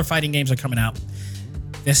 If any other fighting games are coming out,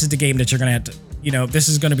 this is the game that you're going to have to, this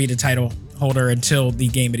is going to be the title holder until the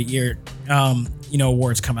Game of the Year,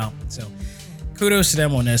 awards come out. So kudos to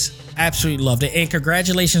them on this. Absolutely loved it. And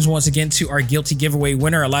congratulations once again to our Guilty giveaway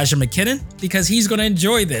winner, Elijah McKinnon, because he's going to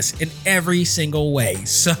enjoy this in every single way.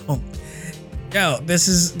 So, this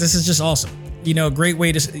is just awesome. Great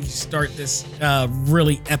way to start this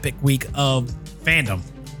really epic week of fandom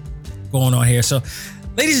going on here. So,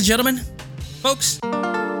 ladies and gentlemen, folks,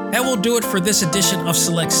 that will do it for this edition of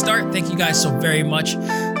Select Start. Thank you guys so very much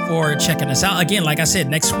for checking us out. Again, like I said,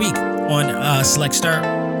 next week on Select Start,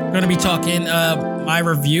 we're going to be talking my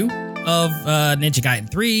review of Ninja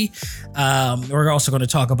Gaiden 3. We're also going to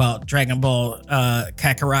talk about Dragon Ball Z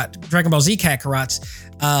Kakarot's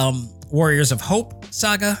Warriors of Hope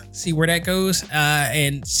saga, see where that goes,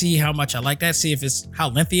 and see how much I like that, see if it's how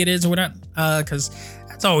lengthy it is or not, because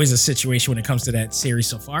that's always a situation when it comes to that series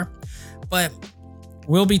so far. But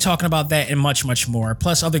we'll be talking about that and much, much more,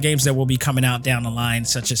 plus other games that will be coming out down the line,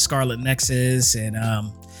 such as Scarlet Nexus and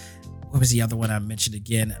what was the other one I mentioned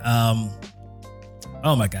again?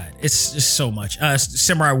 Oh my God, it's just so much.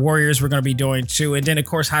 Samurai Warriors we're going to be doing too, and then of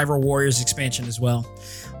course Hyrule Warriors expansion as well.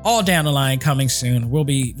 All down the line, coming soon. We'll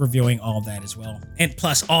be reviewing all that as well, and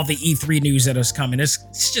plus all the E3 news that is coming.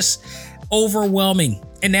 It's just overwhelming.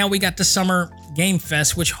 And now we got the Summer Game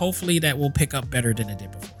Fest, which hopefully that will pick up better than it did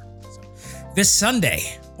before. So, this Sunday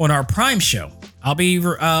on our Prime show, I'll be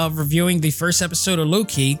reviewing the first episode of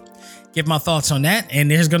Low-Key. Give my thoughts on that, and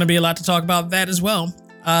there's going to be a lot to talk about that as well.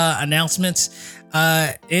 Announcements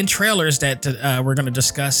and trailers that we're going to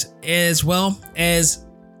discuss, as well as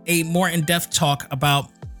a more in-depth talk about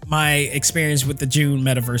my experience with the June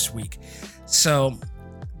Metaverse Week. So,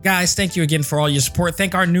 guys, thank you again for all your support.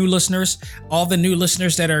 Thank our new listeners, all the new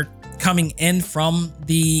listeners that are coming in from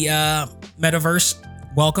the Metaverse.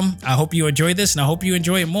 Welcome. I hope you enjoy this, and I hope you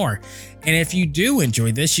enjoy it more. And if you do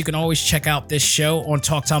enjoy this, you can always check out this show on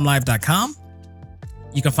TalkTimeLive.com.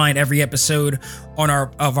 You can find every episode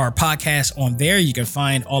of our podcast on there. You can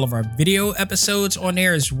find all of our video episodes on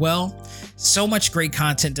there as well. So much great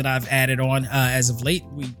content that I've added on as of late.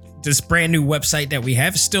 This brand new website that we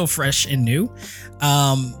have is still fresh and new.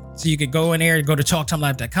 So you could go in there and go to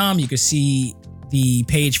TalkTimeLive.com. You can see the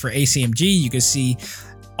page for ACMG. You can see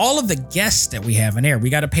all of the guests that we have in there. We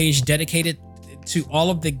got a page dedicated to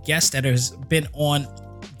all of the guests that has been on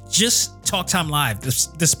just Talk Time Live,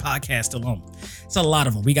 this podcast alone. It's a lot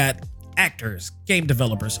of them. We got actors, game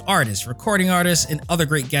developers, artists, recording artists, and other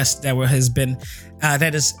great guests that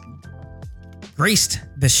has graced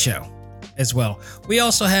this show as well. We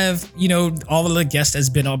also have, all of the guests that's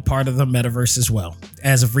been on part of the metaverse as well,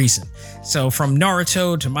 as of recent. So from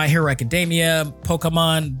Naruto to My Hero Academia,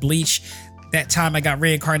 Pokemon, Bleach, that time I got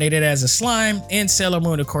reincarnated as a slime, and Sailor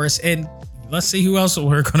Moon, of course. And let's see who else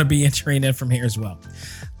we're going to be entering in from here as well.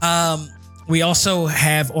 We also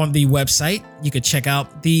have on the website, you could check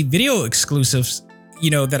out the video exclusives,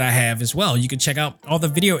 that I have as well. You can check out all the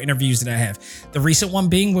video interviews that I have. The recent one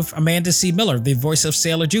being with Amanda C. Miller, the voice of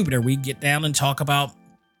Sailor Jupiter. We get down and talk about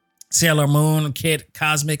Sailor Moon, Kid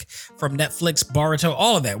Cosmic from Netflix, Boruto,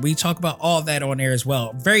 all of that. We talk about all of that on there as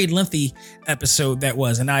well. Very lengthy episode that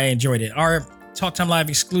was, and I enjoyed it. Our Talk Time Live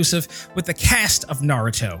exclusive with the cast of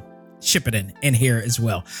Naruto. Ship it in here as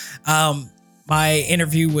well. My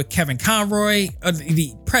interview with Kevin Conroy,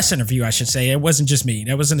 the press interview, I should say. It wasn't just me.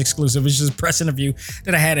 That was an exclusive. It was just a press interview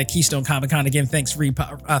that I had at Keystone Comic Con. Again, thank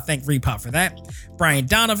Repop for that. Brian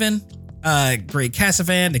Donovan, Greg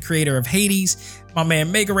Casavan, the creator of Hades. My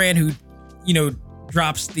man Megaran, who,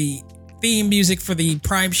 drops the theme music for the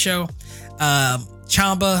Prime show.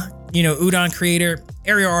 Chamba, Udon creator.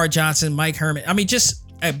 Ariel R. Johnson, Mike Herman. I mean, just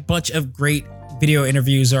a bunch of great video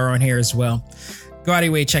interviews are on here as well. Go out of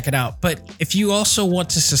your way, check it out. But if you also want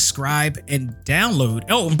to subscribe and download,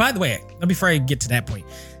 oh, and by the way, before I get to that point,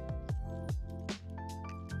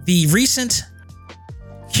 the recent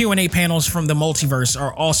Q&A panels from the multiverse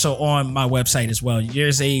are also on my website as well.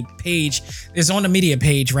 There's a page, there's on the media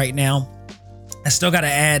page right now. I still got to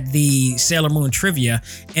add the Sailor Moon trivia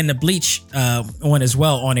and the Bleach one as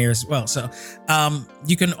well on there as well. So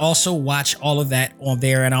you can also watch all of that on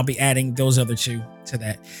there, and I'll be adding those other two to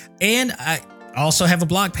that. And I also have a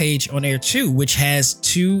blog page on there too, which has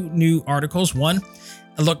 2 new articles. One,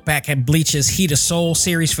 a look back at Bleach's Heat of Soul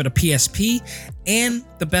series for the PSP, and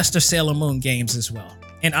the best of Sailor Moon games as well,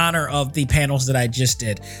 in honor of the panels that I just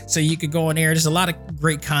did. So you could go on there. There's a lot of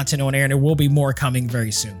great content on there, and there will be more coming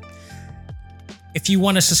very soon. If you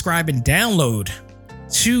want to subscribe and download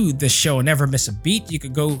to the show and never miss a beat, you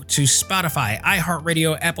could go to Spotify,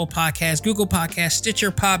 iHeartRadio, Apple Podcasts, Google Podcasts,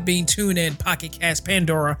 Stitcher, Podbean, TuneIn, Pocket Cast,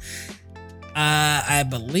 Pandora. I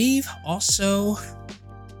believe also,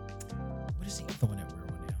 what is the other one that we're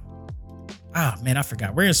on now? Ah, man, I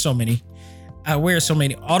forgot. We're in so many.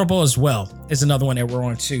 Audible as well is another one that we're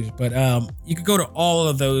on too. But you could go to all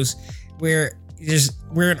of those where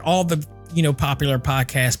we're in all the popular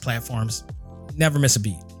podcast platforms. Never miss a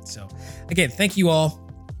beat. So again, thank you all,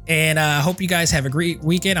 and I hope you guys have a great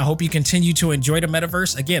weekend. I hope you continue to enjoy the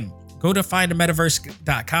metaverse. Again, go to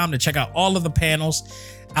findthemetaverse.com to check out all of the panels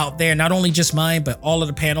out there, not only just mine, but all of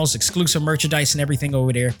the panels, exclusive merchandise and everything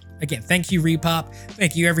over there. Again, thank you, Repop.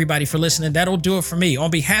 Thank you, everybody, for listening. That'll do it for me. On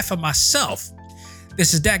behalf of myself,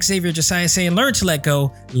 this is Dak Xavier Josiah saying, learn to let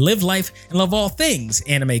go, live life, and love all things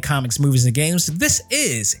anime, comics, movies, and games. This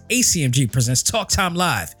is ACMG Presents Talk Time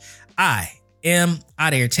Live. I am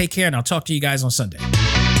out of here. Take care, and I'll talk to you guys on Sunday.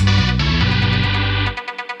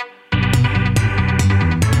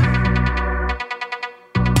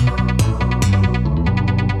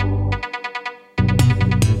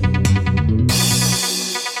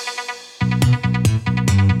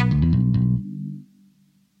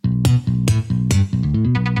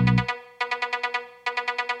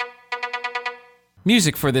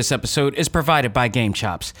 Music for this episode is provided by Game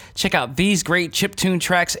Chops. Check out these great chiptune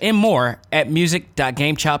tracks and more at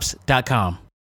music.gamechops.com.